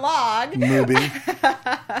right along. Moving.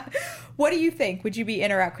 What do you think? Would you be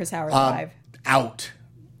in or out Chris Howard Live? Out.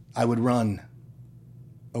 I would run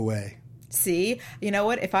away. See, you know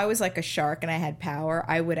what? If I was like a shark and I had power,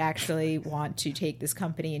 I would actually want to take this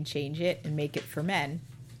company and change it and make it for men.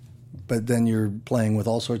 But then you're playing with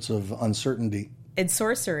all sorts of uncertainty. And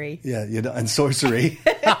sorcery. Yeah, and sorcery.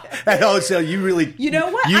 And so you really, you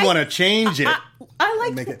know what? You want to change it.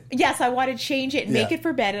 I like. Yes, I want to change it and make it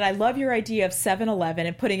for men. And I love your idea of 7-Eleven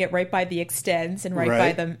and putting it right by the Extends and right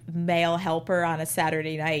by the male helper on a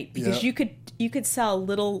Saturday night, because you could sell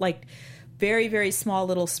little like very, very small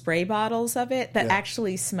little spray bottles of it that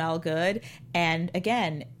actually smell good. And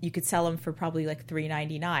again, you could sell them for probably like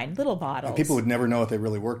 $3.99, little bottles. And people would never know if they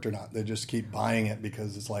really worked or not. They just keep buying it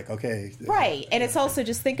because it's like, okay. Right. And it's also,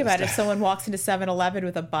 just think about it. If someone walks into 7-Eleven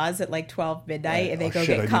with a buzz at like 12 midnight and they go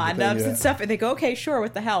get condoms and stuff, and they go, okay, sure,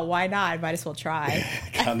 what the hell? Why not? I might as well try.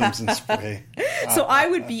 Condoms and spray. So I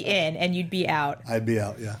would be in and you'd be out. I'd be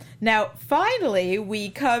out, yeah. Now, finally, we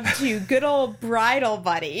come to good old Bridal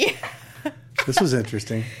Buddy. This was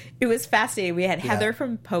interesting. It was fascinating. We had Heather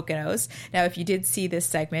from Poconos. Now, if you did see this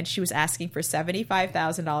segment, she was asking for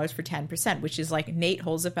 $75,000 for 10%, which is like Nate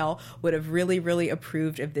Holzapfel would have really, really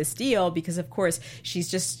approved of this deal, because, of course, she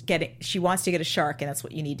wants to get a shark, and that's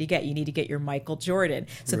what you need to get. You need to get your Michael Jordan.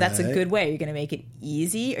 So that's a good way. You're going to make it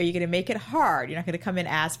easy, or you're going to make it hard. You're not going to come in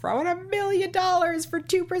and ask for, I want $1 million for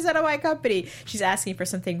 2% of my company. She's asking for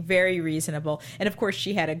something very reasonable. And, of course,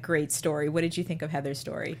 she had a great story. What did you think of Heather's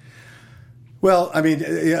story? Well, I mean,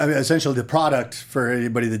 essentially, the product, for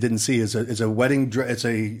anybody that didn't see, is a wedding dress. It's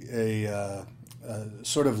a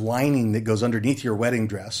sort of lining that goes underneath your wedding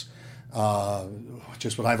dress, which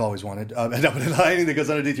is what I've always wanted. A lining that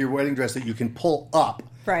goes underneath your wedding dress that you can pull up,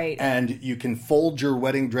 right? And you can fold your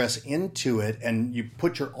wedding dress into it, and you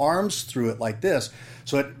put your arms through it like this,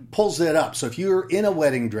 so it pulls it up. So if you're in a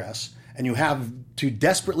wedding dress and you have to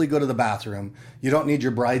desperately go to the bathroom, you don't need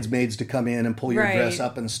your bridesmaids to come in and pull your dress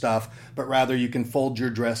up and stuff, but rather you can fold your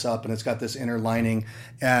dress up, and it's got this inner lining.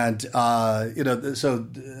 And, so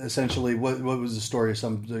essentially, what was the story?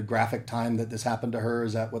 The graphic time that this happened to her?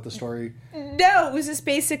 Is that what the story? No, it was just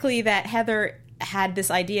basically that Heather had this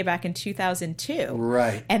idea back in 2002.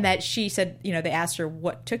 Right. And that she said, they asked her,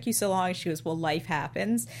 what took you so long? She goes, well, life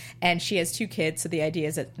happens. And she has 2 kids, so the idea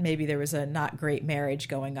is that maybe there was a not great marriage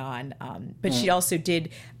going on. But she also did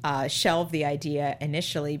shelve the idea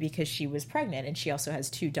initially because she was pregnant, and she also has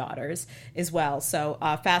 2 daughters as well. So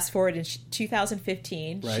fast forward in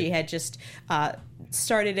 2015, she had just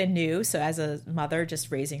started anew, so as a mother,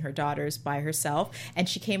 just raising her daughters by herself, and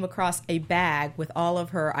she came across a bag with all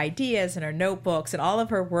of her ideas and her notebooks and all of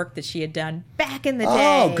her work that she had done back in the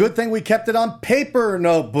day. Oh, good thing we kept it on paper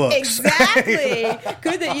notebooks. Exactly.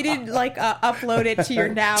 Good that you didn't upload it to your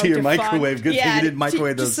now to your defunct, microwave. Good thing you didn't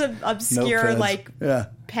microwave those. Just some obscure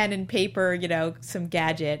pen and paper, some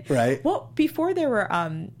gadget. Right. Well, before there were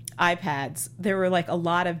iPads, there were a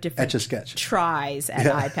lot of different Etch-a-Sketch tries at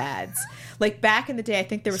iPads. Like back in the day, I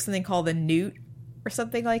think there was something called the Newt or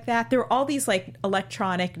something like that. There were all these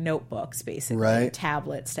electronic notebooks, basically,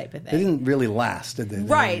 tablets type of thing. They didn't really last, did they?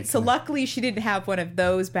 Right. So luckily she didn't have one of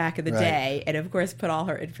those back in the day, and of course put all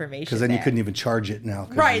her information because then you couldn't even charge it now.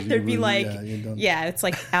 Right. There'd be it's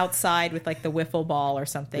like outside with the wiffle ball or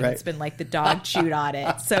something. Right. It's been the dog chewed on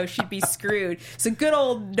it. So she'd be screwed. So good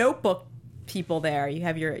old notebook people there. You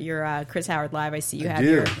have your Chris Howard Live. I see you have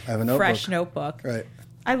your fresh notebook. Right.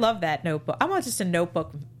 I love that notebook. I'm not just a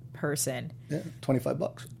notebook person. Yeah,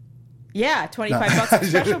 $25. Yeah, $25.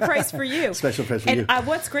 Special price for you. Special price for you. And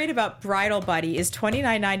what's great about Bridal Buddy is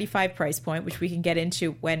 $29.95 price point, which we can get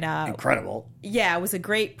into when incredible. Yeah, it was a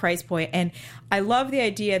great price point, and I love the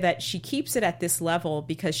idea that she keeps it at this level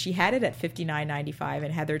because she had it at $59.95,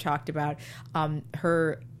 and Heather talked about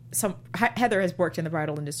Heather has worked in the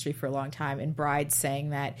bridal industry for a long time, and brides saying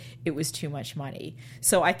that it was too much money.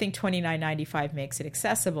 So I think $29.95 makes it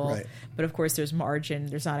accessible, right. But of course there's margin.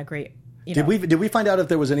 There's not a great. Did we find out if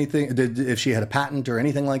there was anything? If she had a patent or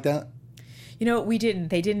anything like that? We didn't.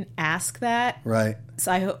 They didn't ask that. Right.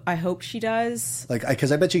 So I hope she does.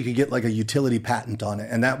 Because I bet you could get a utility patent on it,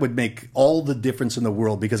 and that would make all the difference in the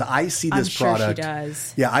world. Because I see this product. I'm sure she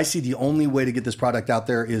does. Yeah, I see the only way to get this product out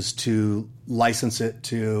there is to license it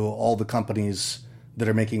to all the companies that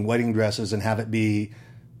are making wedding dresses and have it be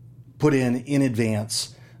put in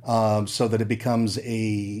advance, so that it becomes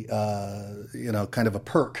a kind of a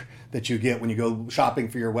perk that you get when you go shopping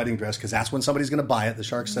for your wedding dress, because that's when somebody's going to buy it. The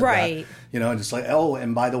Shark said right. that. And it's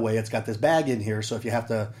and by the way, it's got this bag in here, so if you have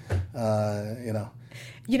to,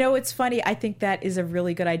 You know, it's funny. I think that is a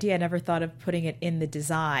really good idea. I never thought of putting it in the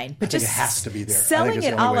design. But I think it has to be there. Selling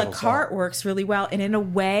it a la carte works really well. And in a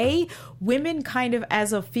way, women kind of,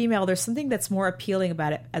 as a female, there's something that's more appealing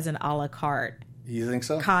about it as an a la carte. You think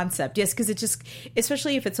so? Concept. Yes, because it just,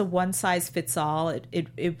 especially if it's a one-size-fits-all,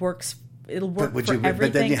 it works. It'll work for everything.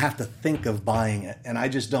 But then you have to think of buying it. And I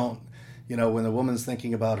just don't. You know, when the woman's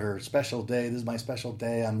thinking about her special day, this is my special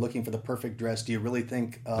day, I'm looking for the perfect dress, do you really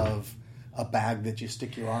think of a bag that you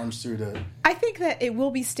stick your arms through to... I think that it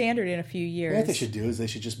will be standard in a few years. What they should do is they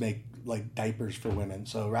should just make like diapers for women.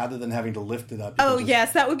 So rather than having to lift it up... Oh,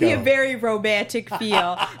 yes, that would be a very romantic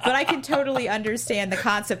feel. But I can totally understand the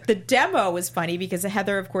concept. The demo was funny because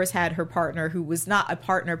Heather, of course, had her partner who was not a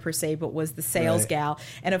partner per se, but was the sales gal.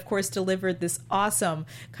 And, of course, delivered this awesome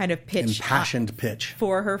kind of pitch. Impassioned pitch.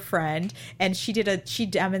 For her friend. And she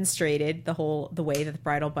demonstrated the way that the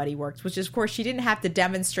Bridal Buddy works, which is, of course, she didn't have to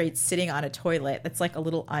demonstrate sitting on a toilet. That's like a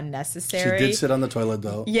little unnecessary. She did sit on the toilet,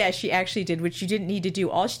 though. Yeah, she actually did, which you didn't need to do.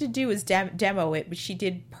 All she did do was demo it, which she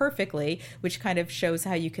did perfectly, which kind of shows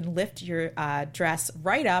how you can lift your dress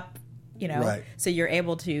right up, so you're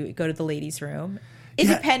able to go to the ladies' room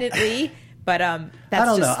independently. Yeah. But that's I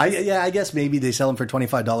don't know. I guess maybe they sell them for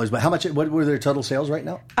 $25. But how much? What were their total sales right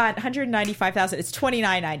now? $195,000. It's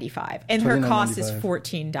 $29.95, and her cost is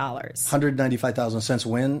 $14. $195,000 since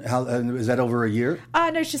when? How is that over a year?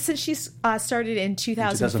 No, just since she started in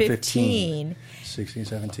 2015. 16,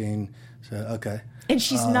 17. So okay. And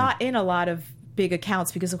she's not in a lot of big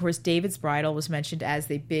accounts because, of course, David's Bridal was mentioned as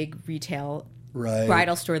the big retail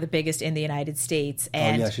bridal store, the biggest in the United States.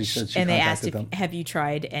 And she said she and they asked them. Have you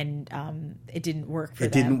tried? And it didn't work for them.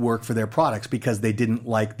 It didn't work for their products because they didn't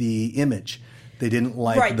like the image. They didn't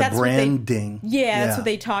like the branding. That's what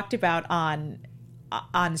they talked about on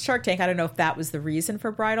Shark Tank. I don't know if that was the reason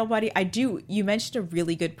for Bridal Buddy. You mentioned a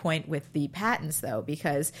really good point with the patents, though,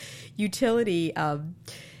 because utility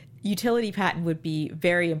patent would be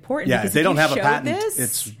very important. Yeah, because if they don't have a patent,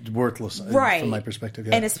 it's worthless from my perspective.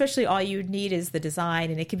 Yeah. And especially all you need is the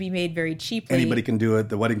design, and it can be made very cheaply. Anybody can do it.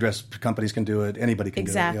 The wedding dress companies can do it. Anybody can do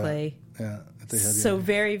it. Exactly. Yeah. So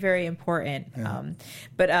very, very important. Yeah.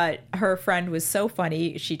 But her friend was so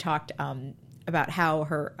funny. She talked about how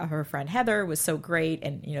her friend Heather was so great,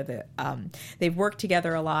 and they've worked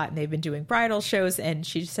together a lot, and they've been doing bridal shows. And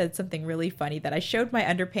she said something really funny that I showed my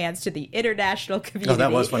underpants to the international community. Oh,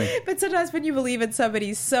 that was funny. But sometimes when you believe in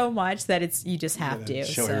somebody so much that you just have to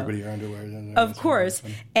show everybody your underwear. Of course.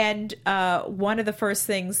 And one of the first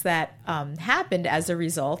things that happened as a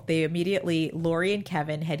result, Lori and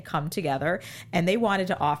Kevin had come together, and they wanted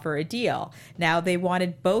to offer a deal. Now they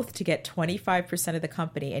wanted both to get 25% of the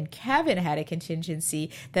company, and Kevin had a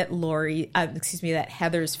contingency that that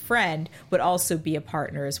Heather's friend would also be a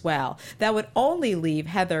partner as well. That would only leave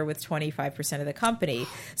Heather with 25% of the company.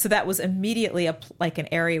 So that was immediately an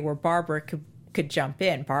area where Barbara could jump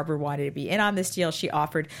in. Barbara wanted to be in on this deal. She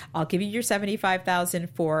offered, I'll give you your $75,000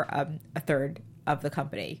 for a third of the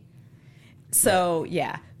company. So,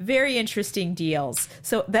 very interesting deals.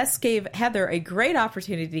 So this gave Heather a great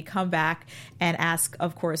opportunity to come back and ask,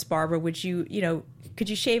 of course, Barbara, would you, could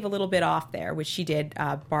you shave a little bit off there, which she did.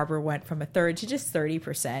 Barbara went from a third to just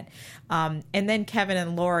 30%. And then Kevin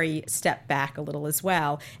and Lori stepped back a little as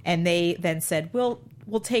well. And they then said, we'll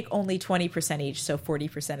take only 20% each, so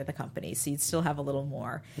 40% of the company. So you'd still have a little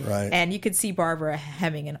more. Right. And you could see Heather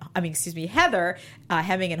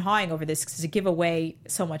hemming and hawing over this, because to give away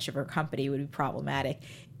so much of her company would be problematic.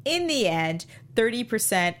 In the end,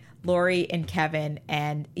 30%, Lori and Kevin,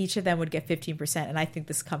 and each of them would get 15%. And I think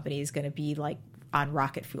this company is going to be on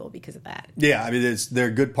rocket fuel because of that. Yeah, I mean, they're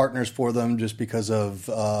good partners for them just because of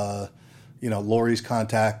Lori's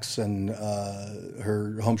contacts and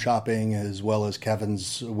her home shopping, as well as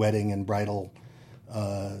Kevin's wedding and bridal,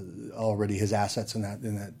 already his assets in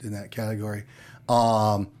that category.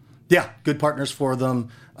 Good partners for them.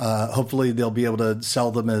 Hopefully they'll be able to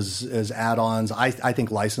sell them as add-ons. I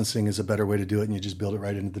think licensing is a better way to do it, and you just build it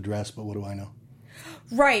right into the dress. But what do I know?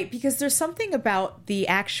 Right, because there's something about the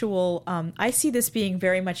actual, I see this being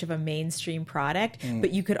very much of a mainstream product,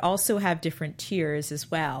 but you could also have different tiers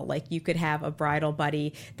as well. Like you could have a Bridal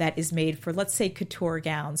Buddy that is made for, let's say, couture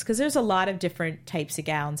gowns, because there's a lot of different types of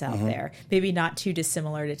gowns out there. Maybe not too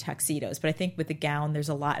dissimilar to tuxedos, but I think with the gown, there's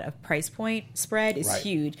a lot of price point spread is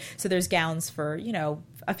huge. So there's gowns for,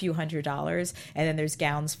 a few $100s, and then there's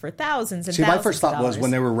gowns for thousands and thousands. My first thought was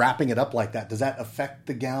when they were wrapping it up like that, does that affect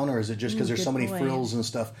the gown, or is it just because there's so many frills and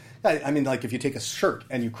stuff? I mean, like if you take a shirt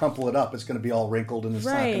and you crumple it up, it's going to be all wrinkled and it's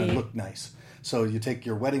not going to look nice. So you take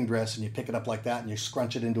your wedding dress and you pick it up like that and you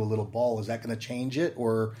scrunch it into a little ball. Is that going to change it?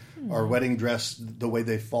 Or our wedding dress, the way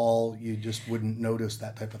they fall, you just wouldn't notice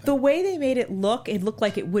that type of thing? The way they made it looked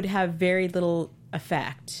like it would have very little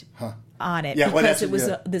effect on it because it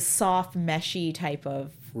was this soft, meshy type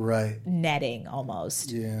of netting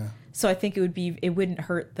almost. Yeah. So I think it wouldn't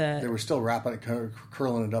hurt the... They were still wrapping it,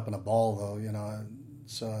 curling it up in a ball, though, you know.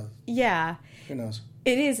 So yeah. Who knows?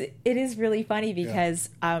 It is really funny because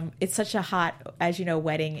it's such a hot, as you know,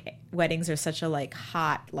 weddings are such a like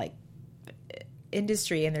hot like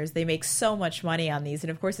industry, and they make so much money on these. And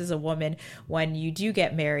of course, as a woman, when you do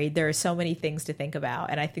get married, there are so many things to think about.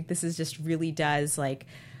 And I think this is just really does like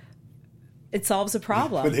it solves a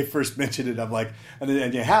problem. When they first mentioned it, I'm like,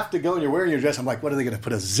 and you have to go and you're wearing your dress. I'm like, what are they going to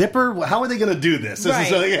put a zipper? How are they going to do this? Right.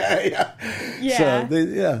 So,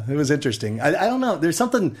 it was interesting. I don't know. There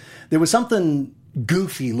was something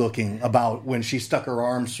goofy looking about when she stuck her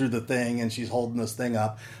arms through the thing and she's holding this thing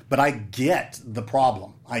up. But I get the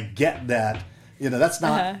problem. I get that. You know, that's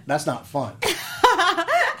not fun.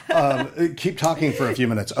 Keep talking for a few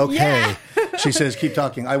minutes. Okay. Yeah. She says, keep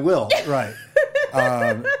talking. I will. Right.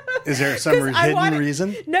 Is there some hidden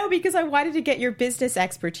reason? No, because I wanted to get your business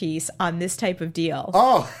expertise on this type of deal.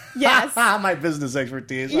 Oh. Yes. My business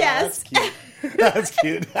expertise. Yes. Oh, that's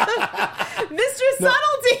cute. Mr.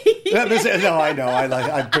 Subtlety. No, I know.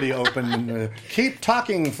 I'm pretty open. Keep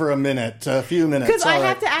talking for a few minutes. Because I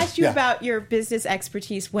have to ask you about your business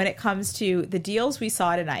expertise when it comes to the deals we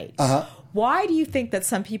saw tonight. Why do you think that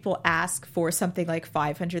some people ask for something like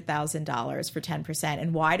 $500,000 for 10%?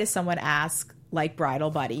 And why does someone ask, like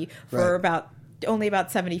Bridal Buddy, for only about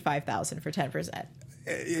 $75,000 for 10%?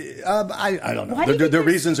 I don't know. The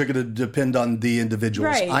reasons are going to depend on the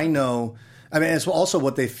individuals. Right. I know. I mean, it's also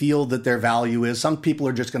what they feel that their value is. Some people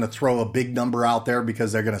are just going to throw a big number out there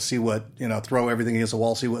because they're going to see throw everything against the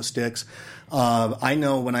wall, see what sticks. I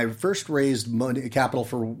know when I first raised capital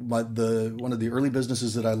for one of the early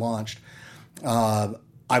businesses that I launched,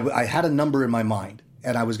 I had a number in my mind,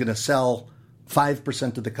 and I was going to sell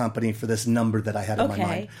 5% of the company for this number that I had in my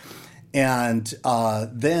mind. And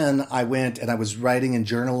then I went and I was writing and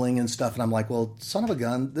journaling and stuff, and I'm like, well, son of a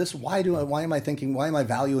gun, why am I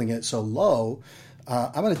valuing it so low?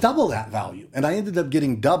 I'm going to double that value. And I ended up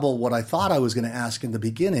getting double what I thought I was going to ask in the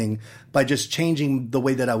beginning by just changing the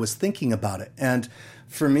way that I was thinking about it. And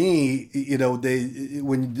for me,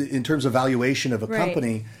 in terms of valuation of a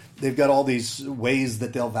company, they've got all these ways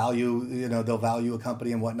that they'll value a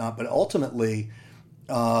company and whatnot. But ultimately,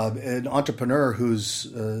 an entrepreneur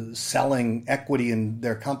who's selling equity in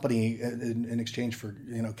their company in exchange for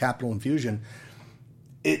capital infusion,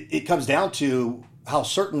 it comes down to how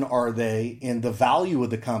certain are they in the value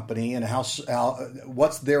of the company and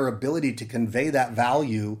what's their ability to convey that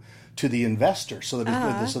value to the investor so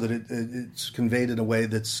that it's conveyed in a way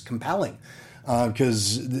that's compelling.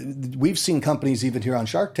 Because we've seen companies even here on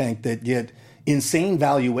Shark Tank that get insane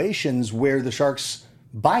valuations where the sharks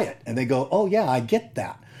buy it and they go, oh yeah, I get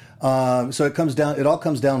that. So it all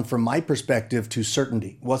comes down from my perspective to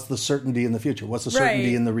certainty. What's the certainty in the future? What's the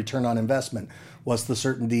certainty in the return on investment? What's the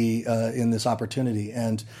certainty in this opportunity?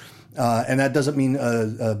 And that doesn't mean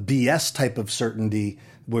a BS type of certainty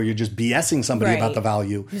where you're just BSing somebody about the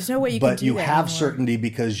value. There's no way you can do that. But you have certainty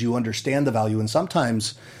because you understand the value. And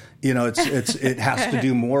sometimes, it has to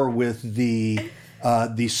do more with the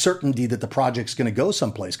certainty that the project's going to go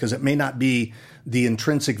someplace, because it may not be the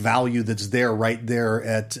intrinsic value that's there right there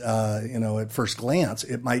at first glance.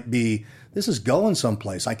 It might be, this is going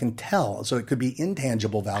someplace. I can tell. So it could be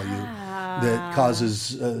intangible value that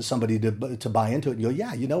causes somebody to buy into it and go,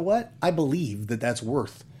 yeah, you know what? I believe that's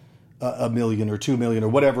worth $1 million or $2 million or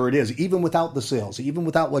whatever it is, even without the sales, even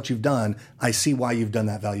without what you've done. I see why you've done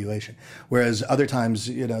that valuation. Whereas other times,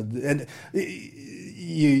 and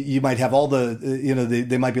you might have all the,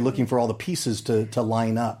 they might be looking for all the pieces to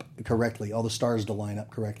line up correctly, all the stars to line up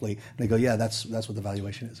correctly. And they go, yeah, that's what the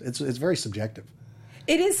valuation is. It's very subjective.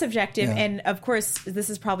 It is subjective. Yeah. And of course, this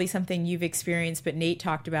is probably something you've experienced, but Nate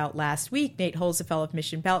talked about last week. Nate Holzefeld of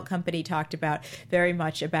Mission Belt Company talked about very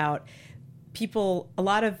much about people, a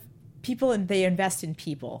lot of people, and they invest in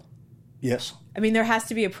people. Yes. I mean, there has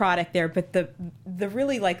to be a product there, but the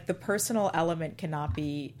really like the personal element cannot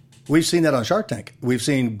be. We've seen that on Shark Tank. We've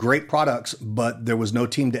seen great products, but there was no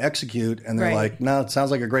team to execute. And they're like, no, it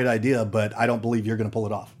sounds like a great idea, but I don't believe you're going to pull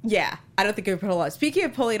it off. Yeah, I don't think you're going to pull it off. Speaking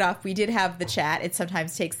of pulling it off, we did have the chat. It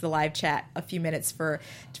sometimes takes the live chat a few minutes for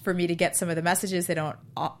me to get some of the messages. They don't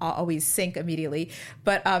always sync immediately.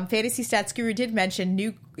 But Fantasy Stats Guru did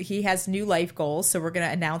mention he has new life goals, so we're going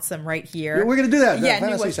to announce them right here. We're going to do that. Yeah,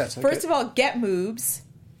 Fantasy Stats. Okay. First of all, Get Moves.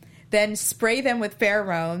 Then spray them with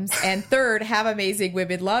pheromones. And third, have amazing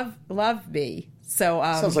women love me. So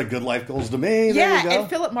sounds like good life goals to me. There yeah, you go. and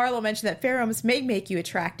Philip Marlowe mentioned that pheromones may make you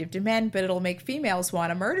attractive to men, but it'll make females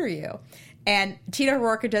want to murder you. And Tina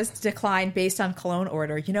O'Rourke does decline based on cologne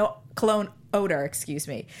odor. Cologne odor, excuse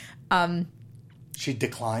me. She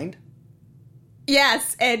declined?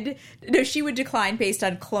 Yes, and no, she would decline based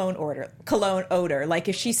on cologne odor. Like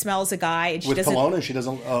if she smells a guy and she with doesn't, cologne and she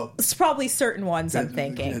doesn't. Oh, it's probably certain ones. I'm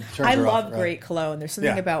thinking. it turns I her love off, right. great cologne. There's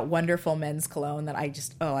something about wonderful men's cologne that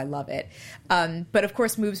I love it. But of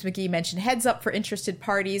course, Moobs McGee mentioned heads up for interested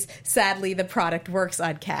parties. Sadly, the product works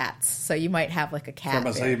on cats, so you might have like a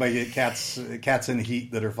cat. So you might get cats in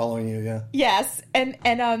heat that are following you. Yeah. Yes,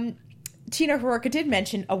 and Tina O'Rourke did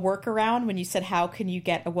mention a workaround when you said, how can you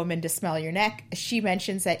get a woman to smell your neck? She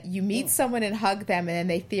mentions that you meet someone and hug them, and then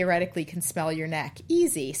they theoretically can smell your neck.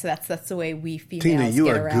 Easy. So that's the way we females Tina, you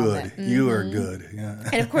get are around good. it. You are good. Yeah.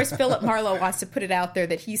 And of course, Philip Marlowe wants to put it out there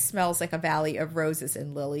that he smells like a valley of roses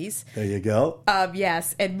and lilies. There you go.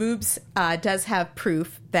 Yes, and Moobs does have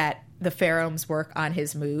proof that the pheromones work on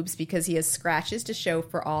his moobs because he has scratches to show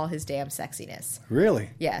for all his damn sexiness.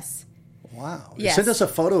 Really? Yes. Wow. Yes. Send us a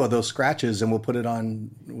photo of those scratches and we'll put it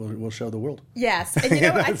on, we'll show the world. Yes. And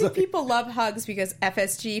I think people love hugs because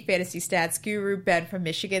FSG, Fantasy Stats Guru, Ben from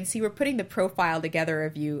Michigan. See, we're putting the profile together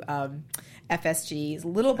of you, FSG,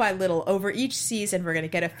 little by little. Over each season, we're going to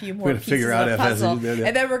get a few more pieces figure out of the puzzle. FSG.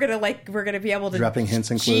 And then we're going to be able to dropping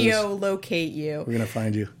hints and clues. Geolocate you. We're going to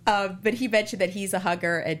find you. But he mentioned that he's a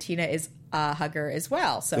hugger and Tina is a hugger as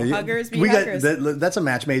well. So huggers be huggers. That's a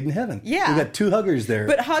match made in heaven. Yeah. We got two huggers there.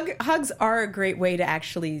 But hugs are a great way to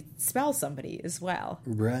actually smell somebody as well.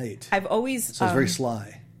 Right. I've always... So it's very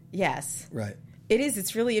sly. Yes. Right. It is.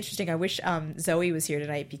 It's really interesting. I wish Zoe was here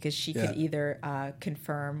tonight because she could either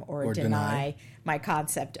confirm or deny my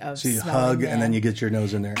concept of so you smelling hug men. and then you get your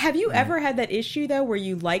nose in there. Have you ever had that issue, though, where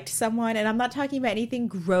you liked someone, and I'm not talking about anything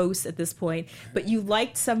gross at this point, but you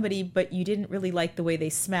liked somebody, but you didn't really like the way they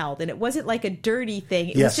smelled, and it wasn't like a dirty thing.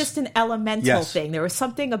 It was just an elemental thing. There was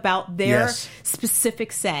something about their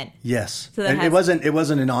specific scent. Yes. So that it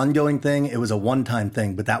wasn't an ongoing thing. It was a one-time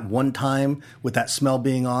thing, but that one time with that smell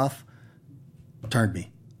being off turned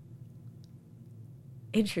me.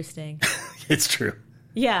 Interesting. It's true.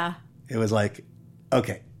 Yeah. It was like,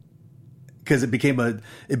 okay, because it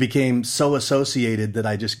became so associated that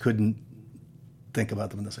I just couldn't think about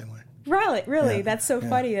them in the same way. Really, Yeah. that's so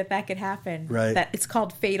funny that could happen. Right. That it's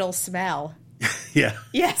called fatal smell. Yeah.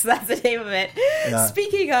 Yes, that's the name of it. Yeah.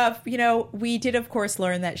 Speaking of, we did, of course,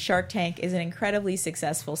 learn that Shark Tank is an incredible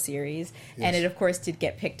successful series. Yes. And it, of course, did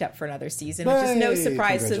get picked up for another season, which is no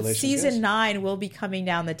surprise. So Congratulations, season 9 will be coming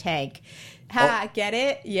down the tank. Get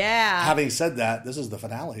it? Yeah. Having said that, this is the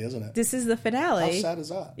finale, isn't it? This is the finale. How sad is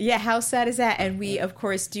that? Yeah, how sad is that? And we, of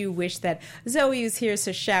course, do wish that Zoe was here.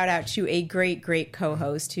 So shout out to a great, great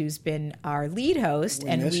co-host who's been our lead host.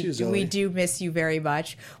 We miss you, Zoe. We do miss you very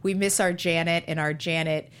much. We miss our Janet and our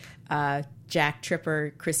Janet, Jack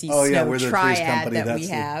Tripper, Chrissy Snow we're the triad company. that we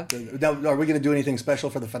have. Now, are we going to do anything special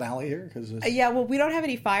for the finale here? Well, we don't have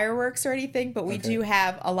any fireworks or anything, but we do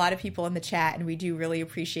have a lot of people in the chat, and we do really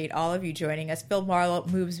appreciate all of you joining us. Phil Marlowe,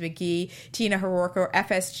 Moobs McGee, Tina O'Rourke,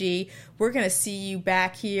 FSG. We're going to see you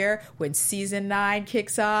back here when season 9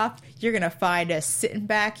 kicks off. You're going to find us sitting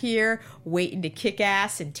back here waiting to kick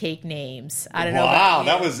ass and take names. I don't know about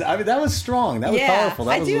you. that was strong. That was powerful.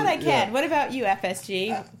 I do what I can. What about you,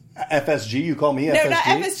 FSG? FSG, you call me FSG? No, not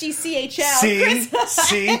FSG, CHL.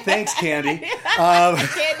 See, thanks, Candy.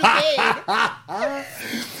 Candy Cane.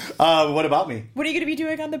 What about me? What are you going to be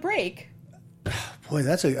doing on the break? Boy,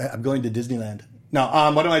 I'm going to Disneyland. No,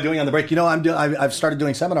 what am I doing on the break? I've started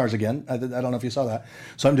doing seminars again. I don't know if you saw that.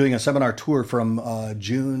 So I'm doing a seminar tour from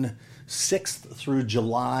June 6th through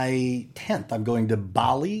July 10th. I'm going to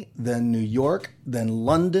Bali, then New York, then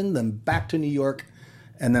London, then back to New York,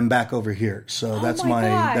 and then back over here. So that's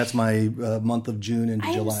my month of June and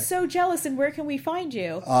July. I'm so jealous. And where can we find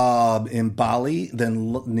you? In Bali,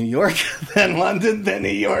 then New York, then London, then New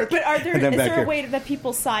York. But is there a way that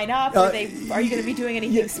people sign up? Are you going to be doing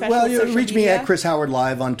anything special? Well, you reach me at Chris Howard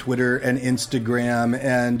Live on Twitter and Instagram,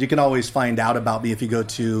 and you can always find out about me if you go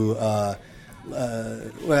to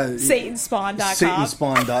SatanSpawn.com.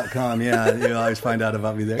 SatanSpawn.com. Yeah, you always find out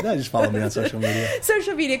about me there. No, just follow me on social media.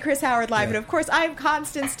 Social media, Chris Howard Live. And of course, I'm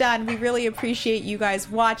Constance Dunn. We really appreciate you guys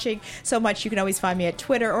watching so much. You can always find me at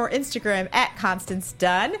Twitter or Instagram at Constance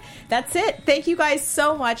Dunn. That's it. Thank you guys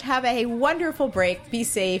so much. Have a wonderful break. Be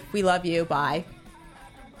safe. We love you. Bye.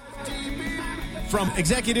 From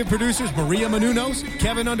executive producers Maria Menounos,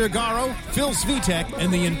 Kevin Undergaro, Phil Svitek,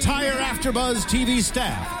 and the entire AfterBuzz TV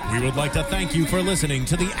staff, we would like to thank you for listening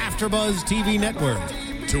to the AfterBuzz TV network.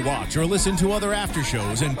 To watch or listen to other after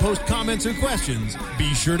shows and post comments or questions,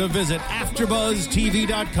 be sure to visit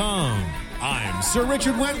AfterBuzzTV.com. I'm Sir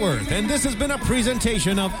Richard Wentworth, and this has been a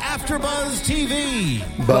presentation of AfterBuzz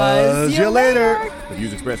TV. Buzz you later. The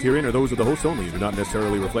views expressed herein are those of the hosts only and do not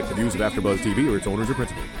necessarily reflect the views of AfterBuzz TV or its owners or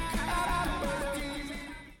principals.